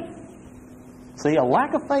faith. See, a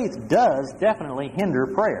lack of faith does definitely hinder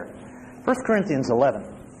prayer. 1 Corinthians 11.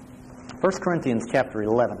 1 Corinthians chapter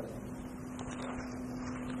 11.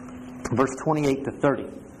 Verse 28 to 30.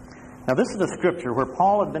 Now this is a scripture where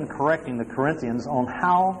Paul had been correcting the Corinthians on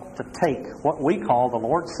how to take what we call the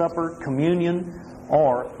Lord's Supper, communion,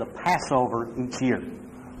 or the Passover each year.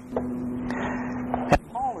 And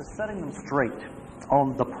Paul is setting them straight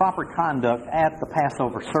on the proper conduct at the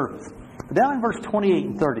Passover service. Down in verse 28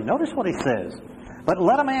 and 30, notice what he says. But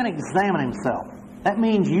let a man examine himself. That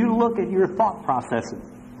means you look at your thought processes.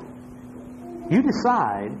 You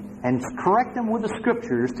decide and correct them with the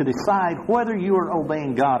Scriptures to decide whether you are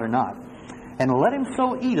obeying God or not. And let him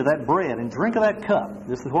so eat of that bread and drink of that cup.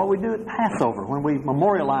 This is what we do at Passover when we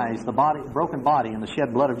memorialize the broken body and the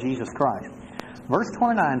shed blood of Jesus Christ. Verse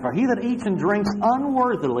 29, for he that eats and drinks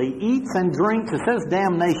unworthily eats and drinks, it says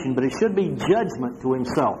damnation, but it should be judgment to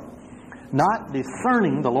himself, not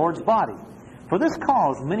discerning the Lord's body. For this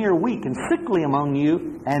cause many are weak and sickly among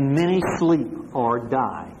you, and many sleep or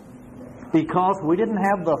die. Because we didn't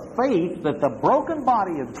have the faith that the broken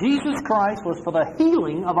body of Jesus Christ was for the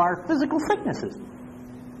healing of our physical sicknesses.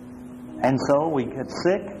 And so we get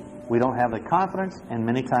sick, we don't have the confidence, and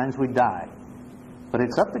many times we die. But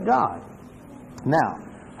it's up to God. Now,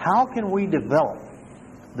 how can we develop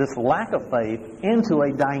this lack of faith into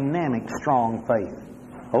a dynamic, strong faith?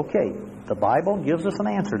 Okay, the Bible gives us an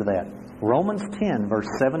answer to that. Romans 10, verse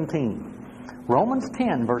 17. Romans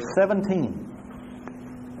 10, verse 17.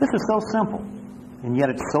 This is so simple, and yet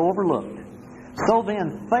it's so overlooked. So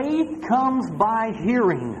then, faith comes by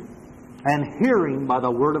hearing, and hearing by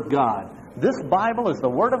the Word of God. This Bible is the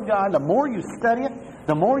Word of God. The more you study it,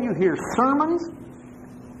 the more you hear sermons,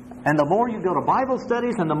 and the more you go to Bible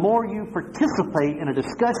studies, and the more you participate in a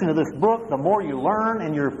discussion of this book, the more you learn,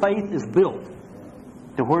 and your faith is built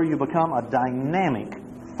to where you become a dynamic,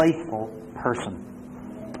 faithful person.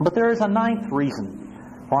 But there is a ninth reason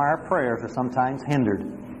why our prayers are sometimes hindered,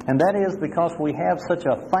 and that is because we have such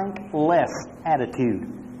a thankless attitude.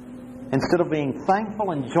 Instead of being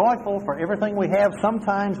thankful and joyful for everything we have,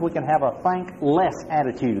 sometimes we can have a thankless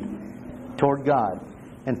attitude toward God.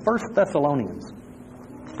 In 1 Thessalonians,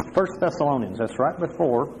 that's right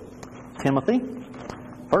before Timothy.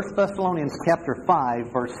 1 Thessalonians chapter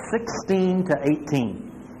 5, verse 16 to 18.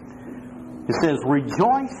 It says,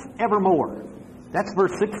 "Rejoice evermore." That's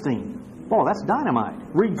verse 16. Boy, that's dynamite.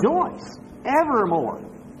 Rejoice evermore.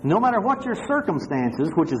 No matter what your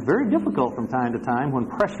circumstances, which is very difficult from time to time when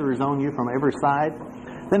pressure is on you from every side.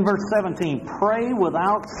 Then verse 17, "Pray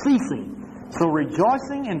without ceasing." So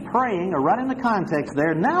rejoicing and praying are right in the context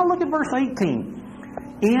there. Now look at verse 18.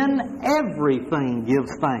 "In everything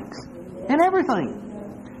gives thanks." In everything.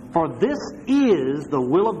 "For this is the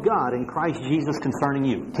will of God in Christ Jesus concerning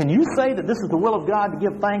you." Can you say that this is the will of God to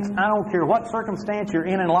give thanks? I don't care what circumstance you're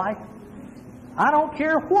in life. I don't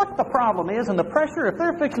care what the problem is and the pressure. If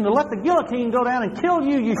they're fixing to let the guillotine go down and kill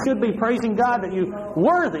you, you should be praising God that you're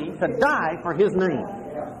worthy to die for His name.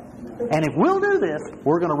 And if we'll do this,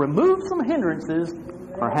 we're going to remove some hindrances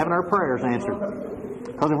for having our prayers answered.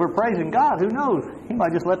 Because if we're praising God, who knows? He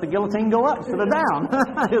might just let the guillotine go up instead of down.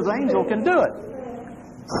 His angel can do it.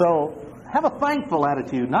 So, have a thankful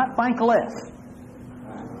attitude, not thankless.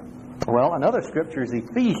 Well, another scripture is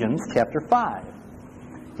Ephesians chapter 5.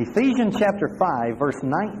 Ephesians chapter 5, verse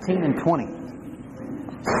 19 and 20.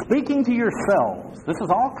 "Speaking to yourselves," this is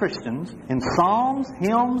all Christians, "in psalms,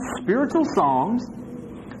 hymns, spiritual songs,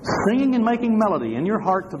 singing and making melody in your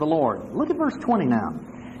heart to the Lord." Look at verse 20 now.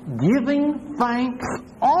 "Giving thanks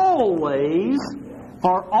always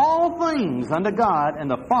for all things unto God and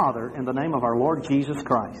the Father in the name of our Lord Jesus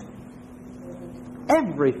Christ."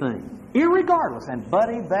 Everything, irregardless. And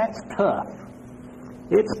buddy, that's tough.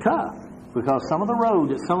 It's tough. Because some of the road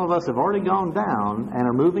that some of us have already gone down and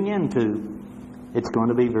are moving into, it's going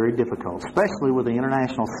to be very difficult, especially with the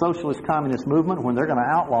international socialist communist movement when they're going to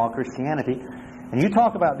outlaw Christianity. And you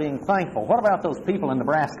talk about being thankful. What about those people in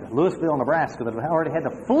Nebraska, Louisville, Nebraska, that have already had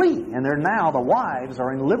to flee, and they're now, the wives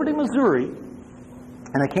are in Liberty, Missouri,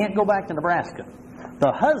 and they can't go back to Nebraska.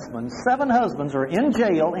 The husbands, 7 husbands, are in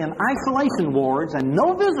jail in isolation wards and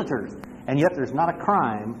no visitors, and yet there's not a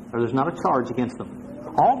crime or there's not a charge against them.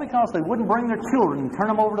 All because they wouldn't bring their children and turn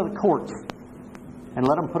them over to the courts and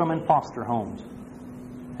let them put them in foster homes.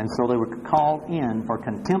 And so they were called in for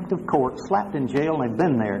contempt of court, slapped in jail, and they've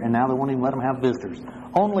been there, and now they won't even let them have visitors.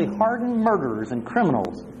 Only hardened murderers and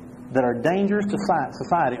criminals that are dangerous to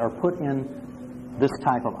society are put in this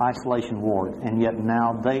type of isolation ward, and yet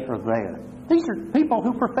now they are there. These are people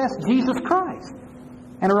who profess Jesus Christ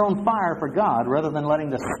and are on fire for God rather than letting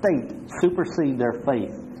the state supersede their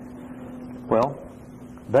faith. Well,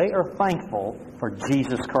 they are thankful for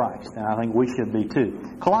Jesus Christ, and I think we should be too.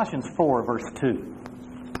 Colossians 4, verse 2,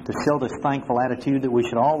 to show this thankful attitude that we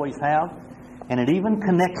should always have, and it even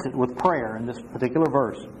connects it with prayer in this particular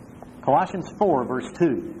verse. Colossians 4, verse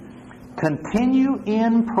 2, "Continue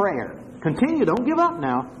in prayer." Continue, don't give up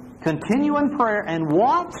now. Continue in prayer and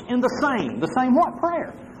watch in the same. The same what?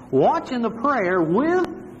 Prayer. Watch in the prayer with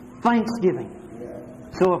thanksgiving.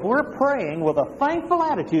 So if we're praying with a thankful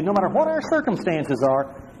attitude, no matter what our circumstances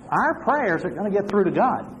are, our prayers are going to get through to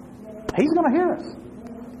God. He's going to hear us.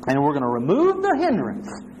 And we're going to remove the hindrance.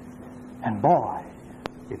 And boy,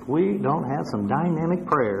 if we don't have some dynamic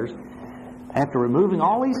prayers, after removing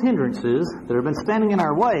all these hindrances that have been standing in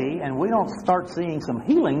our way, and we don't start seeing some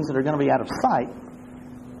healings that are going to be out of sight,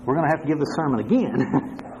 we're going to have to give the sermon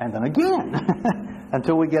again, and then again,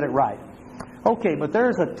 until we get it right. Okay, but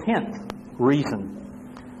there's a 10th reason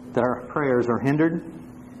that our prayers are hindered,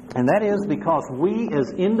 and that is because we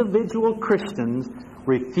as individual Christians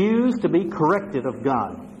refuse to be corrected of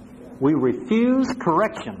God. We refuse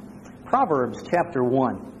correction. Proverbs chapter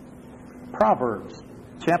 1. Proverbs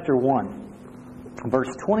chapter 1, verse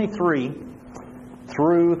 23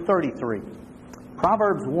 through 33.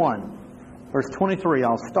 Proverbs 1, verse 23.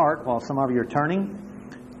 I'll start while some of you are turning.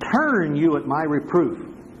 "Turn you at my reproof."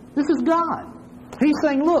 This is God. He's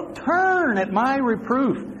saying, look, turn at my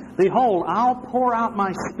reproof. Behold, I'll pour out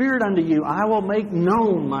my Spirit unto you. I will make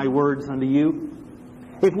known my words unto you.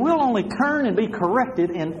 If we'll only turn and be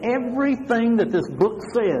corrected in everything that this book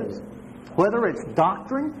says, whether it's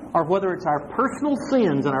doctrine or whether it's our personal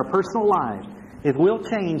sins and our personal lives, if we'll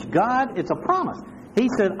change God, it's a promise. He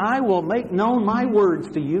said, I will make known my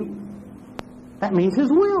words to you. That means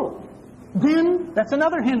His will. Then, that's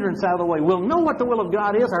another hindrance out of the way. We'll know what the will of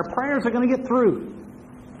God is. Our prayers are going to get through.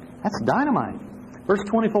 That's dynamite. Verse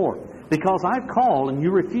 24. Because I've called and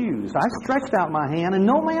you refused. I stretched out my hand and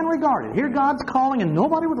no man regarded. Here God's calling and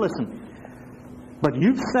nobody would listen. But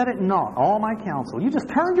you've set at naught all my counsel. You just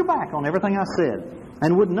turned your back on everything I said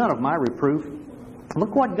and would none of my reproof.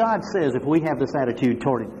 Look what God says if we have this attitude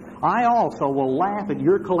toward Him. I also will laugh at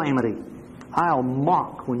your calamity. I'll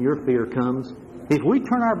mock when your fear comes. If we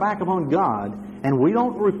turn our back upon God and we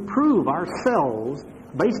don't reprove ourselves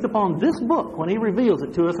based upon this book when He reveals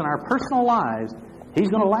it to us in our personal lives, He's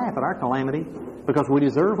going to laugh at our calamity because we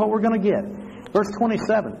deserve what we're going to get. Verse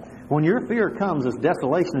 27, when your fear comes as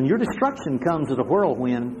desolation and your destruction comes as a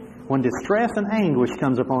whirlwind, when distress and anguish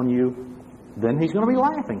comes upon you, then He's going to be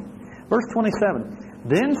laughing. Verse 27,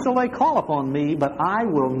 then shall they call upon me, but I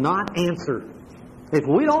will not answer. If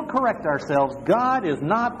we don't correct ourselves, God is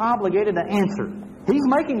not obligated to answer. He's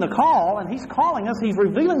making the call and He's calling us. He's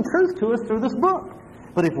revealing truth to us through this book.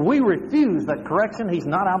 But if we refuse that correction, He's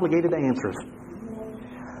not obligated to answer us.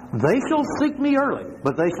 They shall seek me early,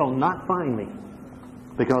 but they shall not find me,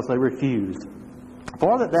 because they refused.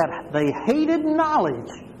 For that they hated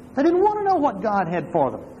knowledge. They didn't want to know what God had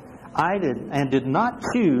for them. I did not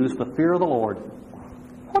choose the fear of the Lord.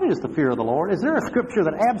 What is the fear of the Lord? Is there a scripture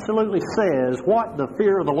that absolutely says what the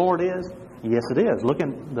fear of the Lord is? Yes, it is. Look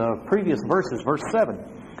in the previous verses, verse 7.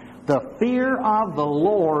 The fear of the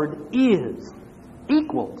Lord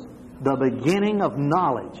equals the beginning of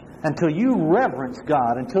knowledge. Until you reverence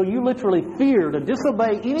God, until you literally fear to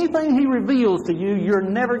disobey anything He reveals to you, you're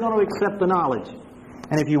never going to accept the knowledge.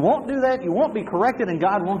 And if you won't do that, you won't be corrected and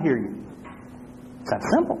God won't hear you. It's that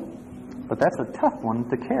simple. But that's a tough one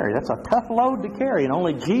to carry. That's a tough load to carry. And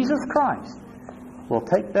only Jesus Christ will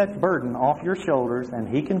take that burden off your shoulders, and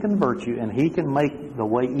He can convert you, and He can make the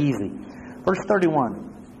way easy. Verse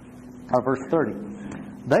 31, or verse 30.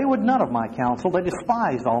 They would none of my counsel. They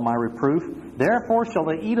despised all my reproof. Therefore shall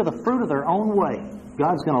they eat of the fruit of their own way.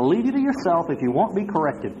 God's going to leave you to yourself if you won't be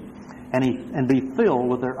corrected and be filled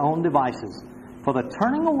with their own devices. For the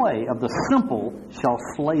turning away of the simple shall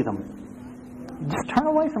slay them. Just turn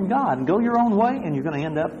away from God and go your own way, and you're going to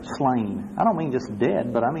end up slain. I don't mean just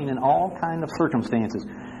dead, but I mean in all kind of circumstances.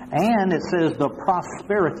 And it says the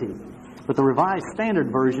prosperity. But the Revised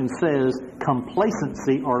Standard Version says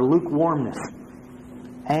complacency or lukewarmness.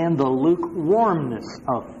 And the lukewarmness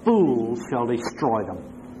of fools shall destroy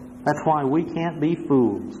them. That's why we can't be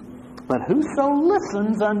fools. But whoso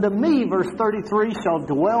listens unto me, verse 33, shall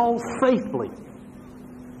dwell safely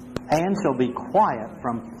and shall be quiet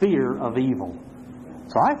from fear of evil.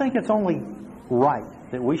 So I think it's only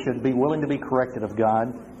right that we should be willing to be corrected of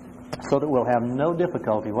God so that we'll have no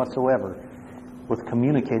difficulty whatsoever with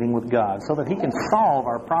communicating with God, so that He can solve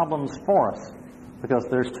our problems for us. Because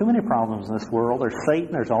there's too many problems in this world. There's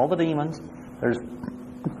Satan, there's all the demons, there's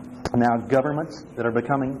now governments that are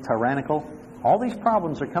becoming tyrannical. All these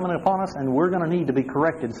problems are coming upon us, and we're going to need to be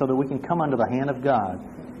corrected so that we can come under the hand of God,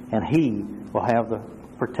 and He will have the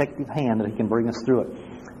protective hand that He can bring us through it.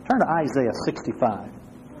 Turn to Isaiah 65.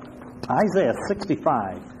 Isaiah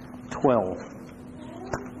 65, 12.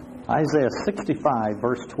 Isaiah 65,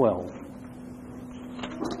 verse 12.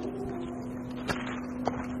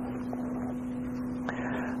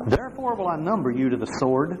 Therefore will I number you to the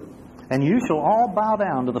sword, and you shall all bow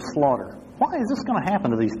down to the slaughter. Why is this going to happen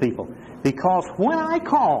to these people? Because when I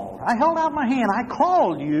called, I held out my hand, I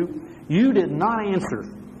called you, you did not answer.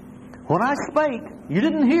 When I spake, you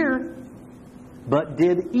didn't hear, but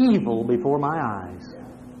did evil before my eyes.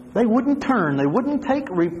 They wouldn't turn. They wouldn't take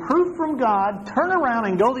reproof from God, turn around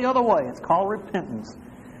and go the other way. It's called repentance.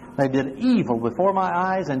 They did evil before my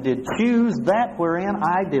eyes and did choose that wherein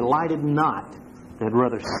I delighted not. They'd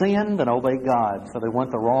rather sin than obey God, so they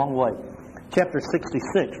went the wrong way. Chapter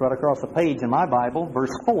 66, right across the page in my Bible,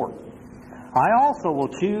 verse 4. I also will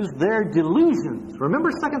choose their delusions.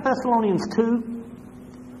 Remember 2 Thessalonians 2,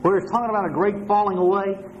 where it's talking about a great falling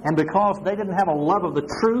away, and because they didn't have a love of the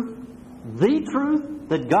truth,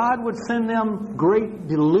 that God would send them great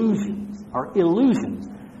delusions, or illusions,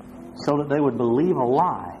 so that they would believe a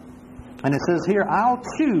lie. And it says here, I'll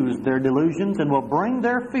choose their delusions and will bring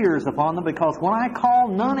their fears upon them, because when I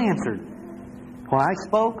called, none answered. When I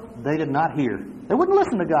spoke, they did not hear. They wouldn't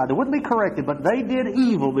listen to God. They wouldn't be corrected. But they did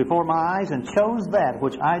evil before my eyes and chose that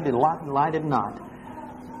which I delighted not.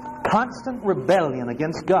 Constant rebellion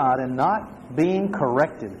against God and not being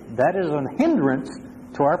corrected. That is a hindrance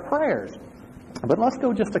to our prayers. But let's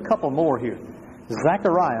go just a couple more here.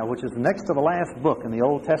 Zechariah, which is next to the last book in the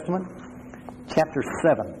Old Testament, chapter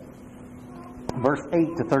 7, verse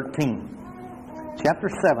 8 to 13. Chapter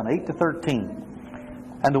 7, 8 to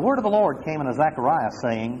 13. And the word of the Lord came unto Zechariah,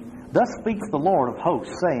 saying, Thus speaks the Lord of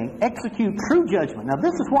hosts, saying, Execute true judgment. Now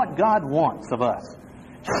this is what God wants of us.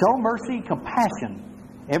 Show mercy, compassion,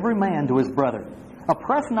 every man to his brother.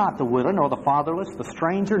 Oppress not the widow, nor the fatherless, the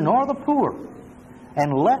stranger, nor the poor.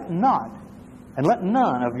 And let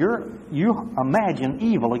none of you imagine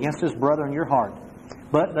evil against his brother in your heart.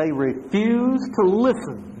 But they refused to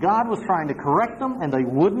listen. God was trying to correct them, and they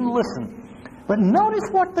wouldn't listen. But notice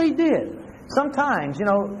what they did. Sometimes,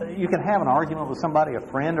 you can have an argument with somebody, a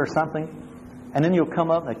friend or something, and then you'll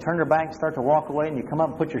come up and they turn their back and start to walk away, and you come up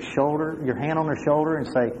and put your hand on their shoulder and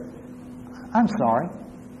say, I'm sorry.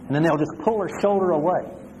 And then they'll just pull their shoulder away,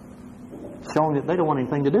 showing that they don't want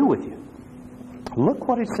anything to do with you. Look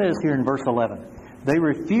what it says here in verse 11. They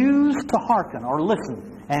refused to hearken or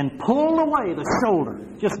listen and pulled away the shoulder,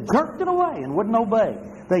 just jerked it away and wouldn't obey.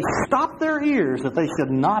 They stopped their ears that they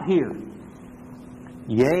should not hear.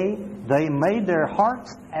 Yea, they made their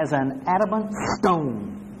hearts as an adamant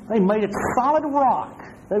stone. They made it solid rock.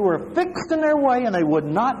 They were fixed in their way, and they would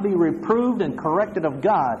not be reproved and corrected of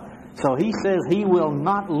God. So he says he will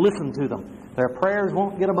not listen to them. Their prayers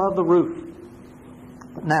won't get above the roof.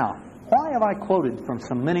 Now, why have I quoted from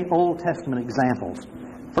so many Old Testament examples?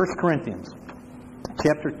 1 Corinthians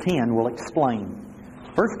chapter 10 will explain.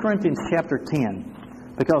 1 Corinthians chapter 10.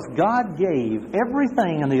 Because God gave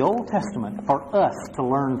everything in the Old Testament for us to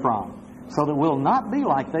learn from, so that we'll not be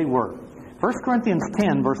like they were. 1 Corinthians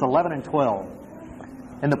 10, verse 11 and 12.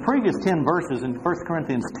 In the previous 10 verses in 1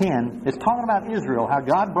 Corinthians 10, it's talking about Israel, how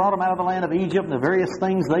God brought them out of the land of Egypt and the various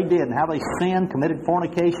things they did, and how they sinned, committed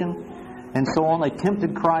fornication, and so on. They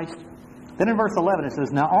tempted Christ. Then in verse 11 it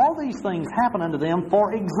says, Now all these things happen unto them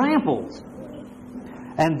for examples,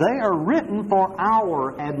 and they are written for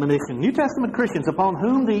our admonition. New Testament Christians, upon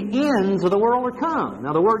whom the ends of the world are come.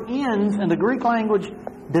 Now the word ends in the Greek language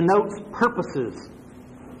denotes purposes.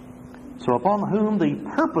 So upon whom the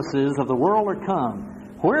purposes of the world are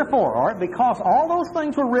come. Wherefore, all right, because all those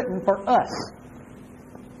things were written for us,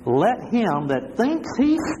 let him that thinks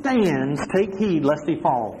he stands take heed lest he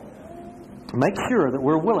fall. Make sure that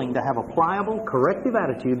we're willing to have a pliable, corrective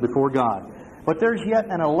attitude before God. But there's yet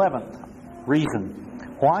an 11th reason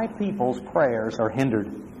why people's prayers are hindered.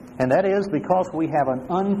 And that is because we have an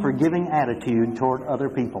unforgiving attitude toward other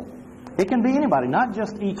people. It can be anybody, not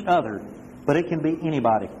just each other, but it can be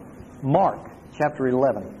anybody. Mark chapter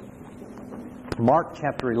 11. Mark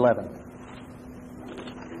chapter 11.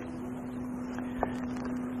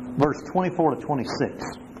 Verse 24 to 26.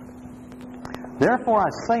 Therefore I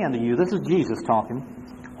say unto you, this is Jesus talking,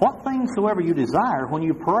 what things soever you desire when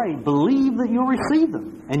you pray, believe that you'll receive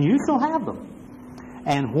them, and you shall have them.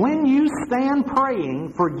 And when you stand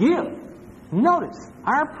praying, forgive. Notice,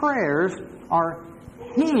 our prayers are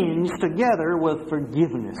hinged together with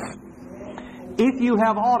forgiveness. If you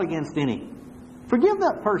have aught against any, forgive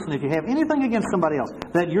that person if you have anything against somebody else,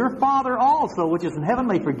 that your Father also, which is in heaven,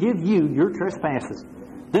 may forgive you your trespasses.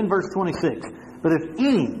 Then verse 26, But if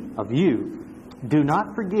any of you do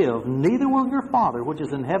not forgive, neither will your Father, which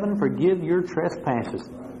is in heaven, forgive your trespasses.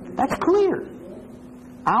 That's clear.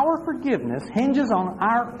 Our forgiveness hinges on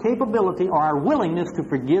our capability or our willingness to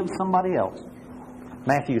forgive somebody else.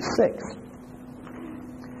 Matthew 6.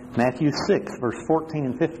 Matthew 6, verse 14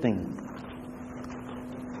 and 15.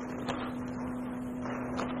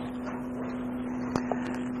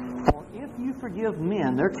 For if you forgive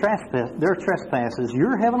men their trespasses,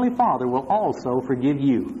 your heavenly Father will also forgive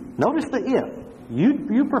you. Notice the if.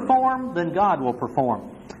 You perform, then God will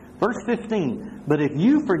perform. Verse 15. But if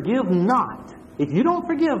you forgive not, if you don't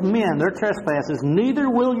forgive men their trespasses, neither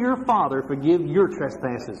will your Father forgive your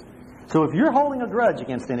trespasses. So if you're holding a grudge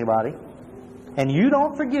against anybody, and you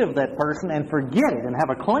don't forgive that person and forget it and have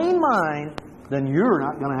a clean mind, then you're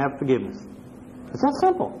not going to have forgiveness. It's that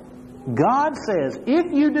simple. God says,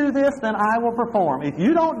 if you do this, then I will perform. If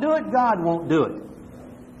you don't do it, God won't do it.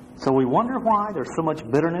 So we wonder why there's so much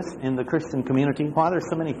bitterness in the Christian community, why there's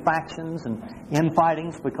so many factions and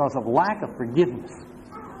infightings, because of lack of forgiveness.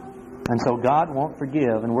 And so God won't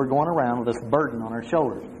forgive, and we're going around with this burden on our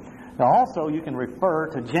shoulders. Now also, you can refer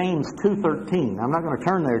to James 2:13. I'm not going to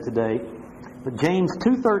turn there today, but James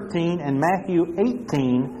 2:13 and Matthew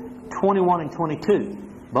 18:21 and 22.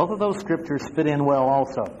 Both of those scriptures fit in well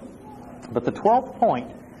also. But the 12th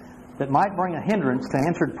point that might bring a hindrance to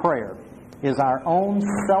answered prayer is our own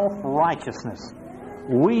self-righteousness.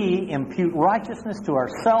 We impute righteousness to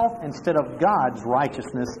ourselves instead of God's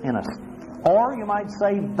righteousness in us. Or you might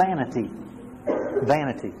say vanity.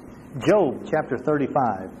 Vanity. Job chapter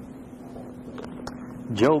 35.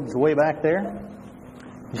 Job's way back there.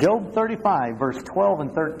 Job 35, verse 12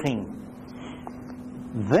 and 13.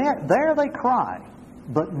 There they cry,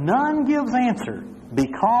 but none gives answer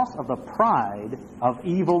because of the pride of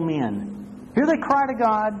evil men. Here they cry to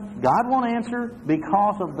God. God won't answer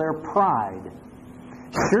because of their pride.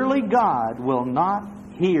 Surely God will not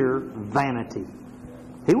hear vanity.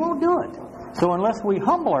 He won't do it. So unless we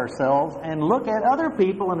humble ourselves and look at other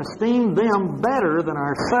people and esteem them better than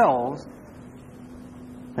ourselves,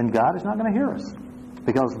 then God is not going to hear us,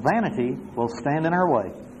 because vanity will stand in our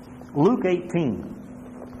way. Luke 18.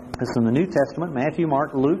 This is in the New Testament, Matthew,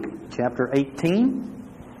 Mark, Luke, chapter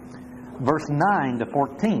 18, verse 9 to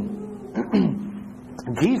 14.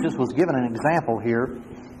 Jesus was given an example here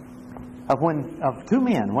of two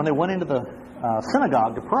men when they went into the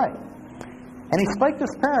synagogue to pray. And he spake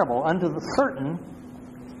this parable unto the certain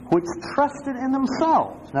which trusted in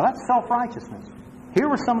themselves. Now that's self-righteousness. Here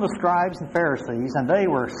were some of the scribes and Pharisees, and they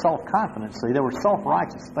were self-confident. See, they were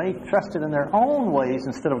self-righteous. They trusted in their own ways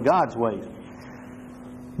instead of God's ways.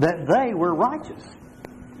 That they were righteous.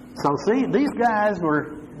 So see, these guys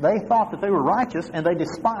they thought that they were righteous, and they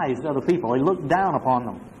despised other people. They looked down upon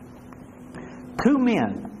them. Two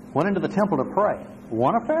men went into the temple to pray.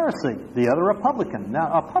 One a Pharisee, the other a publican. Now,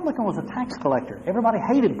 a publican was a tax collector. Everybody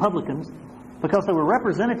hated publicans because they were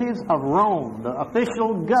representatives of Rome, the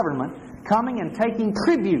official government, coming and taking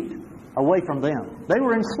tribute away from them. They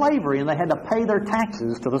were in slavery, and they had to pay their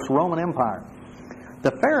taxes to this Roman Empire.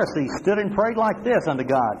 The Pharisee stood and prayed like this unto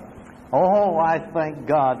God. Oh, I thank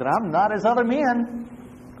God that I'm not as other men.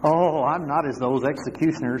 Oh, I'm not as those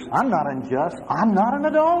executioners. I'm not unjust. I'm not an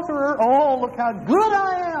adulterer. Oh, look how good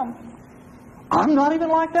I am. I'm not even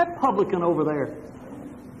like that publican over there.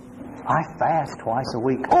 I fast twice a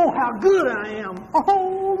week. Oh, how good I am.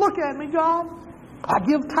 Oh, look at me, God. I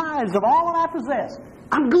give tithes of all that I possess.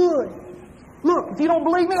 I'm good. Look, if you don't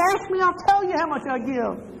believe me, ask me. I'll tell you how much I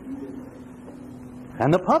give.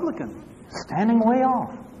 And the publican, standing way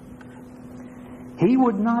off, he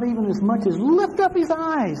would not even as much as lift up his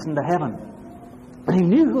eyes into heaven. But he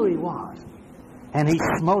knew who he was. And he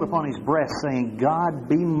smote upon his breast, saying, God,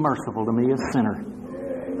 be merciful to me, a sinner.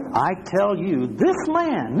 I tell you, this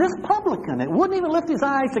man, this publican, it wouldn't even lift his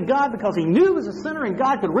eyes to God because he knew he was a sinner and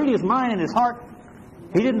God could read his mind and his heart.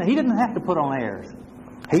 He didn't have to put on airs.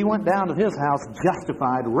 He went down to his house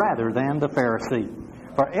justified rather than the Pharisee.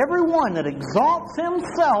 For everyone that exalts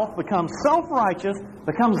himself, becomes self-righteous,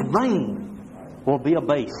 becomes vain, will be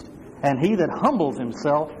abased. And he that humbles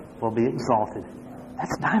himself will be exalted.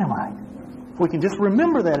 That's dynamite. We can just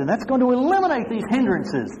remember that, and that's going to eliminate these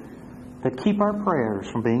hindrances that keep our prayers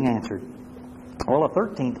from being answered. Well, a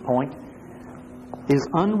 13th point is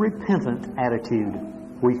unrepentant attitude.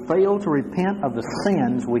 We fail to repent of the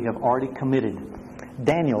sins we have already committed.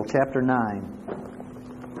 Daniel chapter 9.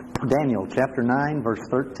 Daniel chapter 9, verse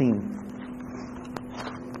 13.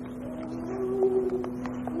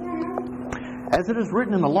 As it is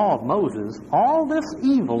written in the law of Moses, all this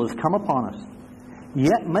evil is come upon us.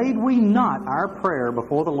 Yet made we not our prayer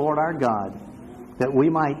before the Lord our God, that we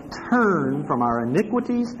might turn from our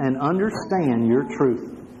iniquities and understand your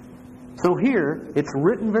truth. So here, it's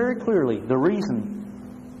written very clearly, the reason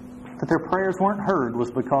that their prayers weren't heard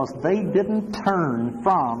was because they didn't turn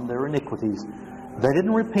from their iniquities. They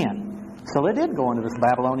didn't repent. So they did go into this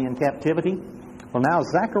Babylonian captivity. Well, now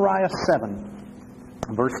Zechariah 7,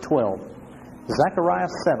 verse 12. Zechariah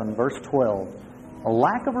 7, verse 12. A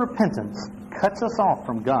lack of repentance cuts us off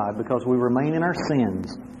from God because we remain in our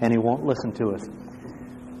sins and He won't listen to us.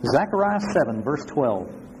 Zechariah 7, verse 12.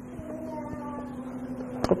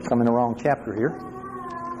 Oops, I'm in the wrong chapter here.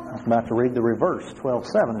 I was about to read the reverse,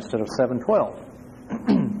 12:7 instead of 7:12.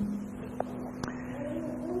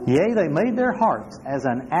 Yea, they made their hearts as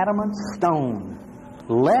an adamant stone,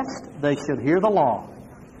 lest they should hear the law,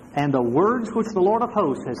 and the words which the Lord of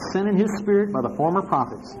hosts has sent in His Spirit by the former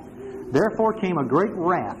prophets. Therefore came a great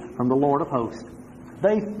wrath from the Lord of hosts.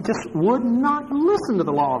 They just would not listen to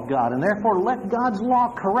the law of God, and therefore let God's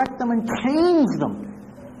law correct them and change them.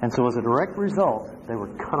 And so as a direct result, they were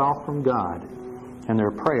cut off from God, and their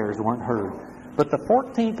prayers weren't heard. But the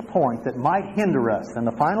 14th point that might hinder us, and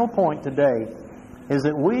the final point today, is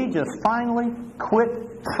that we just finally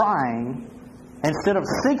quit trying. Instead of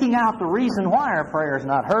seeking out the reason why our prayer is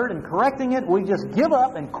not heard and correcting it, we just give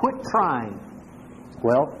up and quit trying.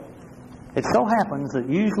 Well, It so happens that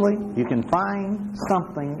usually you can find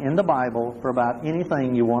something in the Bible for about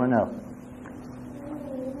anything you want to know.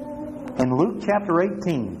 In Luke chapter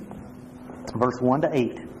 18, verse 1 to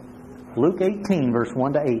 8. Luke 18, verse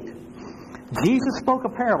 1 to 8. Jesus spoke a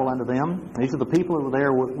parable unto them, these are the people who were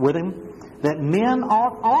there with him, that men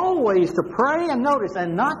ought always to pray, and notice,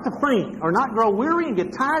 and not to faint, or not grow weary and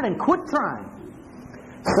get tired and quit trying.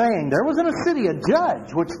 Saying, there was in a city a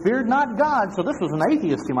judge which feared not God. So this was an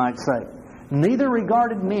atheist, you might say. Neither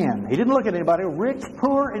regarded men. He didn't look at anybody, rich,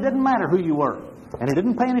 poor, it didn't matter who you were. And he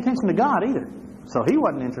didn't pay any attention to God either. So he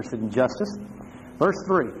wasn't interested in justice. Verse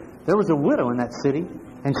 3. There was a widow in that city,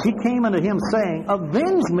 and she came unto him, saying,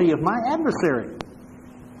 avenge me of my adversary.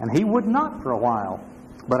 And he would not for a while.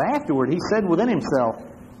 But afterward he said within himself,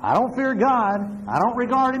 I don't fear God, I don't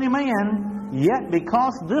regard any man, yet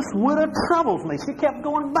because this widow troubles me. She kept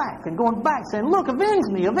going back and going back, saying, look, avenge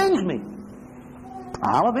me, avenge me.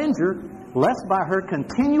 I'll avenge her, lest by her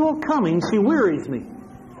continual coming she wearies me.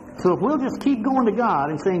 So if we'll just keep going to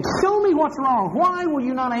God and saying, show me what's wrong, why will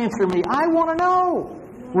you not answer me? I want to know.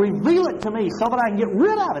 Reveal it to me so that I can get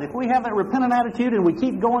rid of it. If we have that repentant attitude and we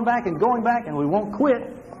keep going back and we won't quit,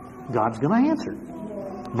 God's going to answer.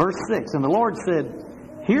 Verse 6, and the Lord said,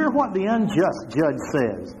 hear what the unjust judge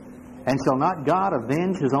says. And shall not God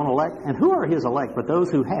avenge His own elect? And who are His elect but those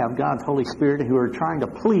who have God's Holy Spirit and who are trying to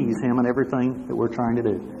please Him in everything that we're trying to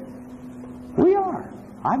do? We are.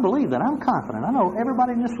 I believe that. I'm confident. I know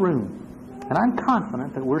everybody in this room. And I'm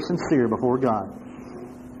confident that we're sincere before God.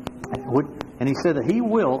 And He said that He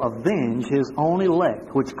will avenge His own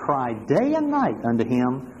elect, which cry day and night unto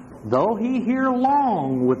Him, though He hear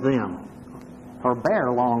long with them, or bear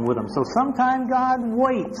along with them. So sometime God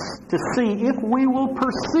waits to see if we will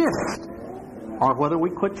persist or whether we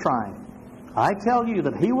quit trying. I tell you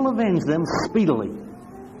that He will avenge them speedily.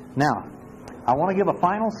 Now, I want to give a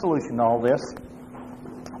final solution to all this.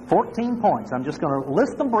 14 points. I'm just going to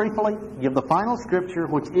list them briefly, give the final scripture,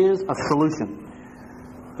 which is a solution.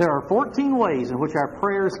 There are 14 ways in which our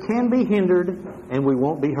prayers can be hindered and we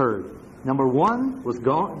won't be heard. Number 1 was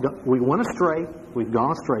we went astray. We've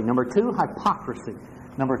gone astray. Number 2, hypocrisy.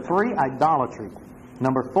 Number 3, idolatry.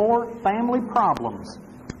 Number 4, family problems.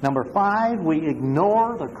 Number 5, we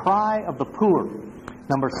ignore the cry of the poor.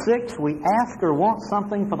 Number 6, we ask or want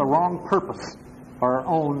something for the wrong purpose, for our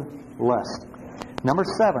own lust. Number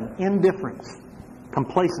 7, indifference,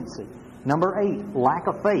 complacency. Number 8, lack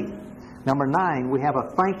of faith. Number 9, we have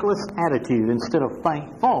a thankless attitude instead of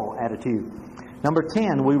thankful attitude. Number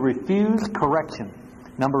 10, we refuse correction.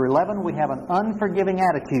 Number 11, we have an unforgiving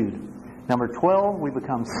attitude. Number 12, we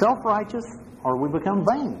become self-righteous or we become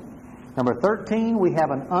vain. Number 13, we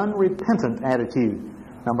have an unrepentant attitude.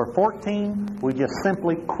 Number 14, we just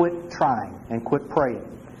simply quit trying and quit praying.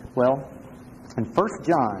 Well, in 1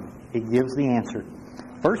 John, it gives the answer.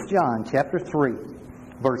 1 John chapter 3,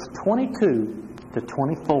 verse 22 to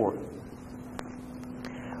 24.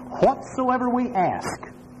 Whatsoever we ask,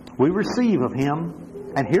 we receive of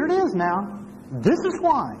Him. And here it is now. This is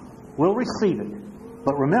why we'll receive it.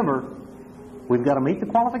 But remember, we've got to meet the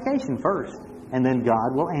qualification first, and then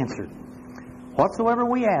God will answer. Whatsoever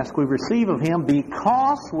we ask, we receive of Him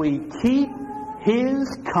because we keep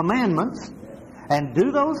His commandments and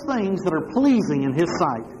do those things that are pleasing in His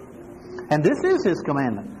sight. And this is His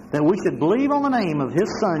commandment, that we should believe on the name of His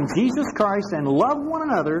Son, Jesus Christ, and love one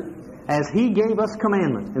another as He gave us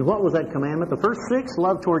commandment. And what was that commandment? The first 6,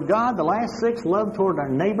 love toward God. The last 6, love toward our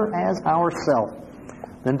neighbor as ourself.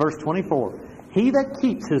 Then verse 24, He that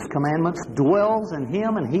keeps His commandments dwells in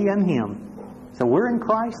Him and He in Him. So we're in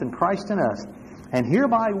Christ and Christ in us. And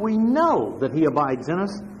hereby we know that He abides in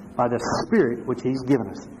us by the Spirit which He's given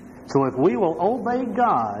us. So if we will obey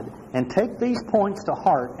God and take these points to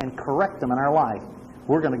heart and correct them in our life,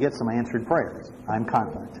 we're going to get some answered prayers. I'm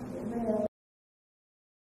confident.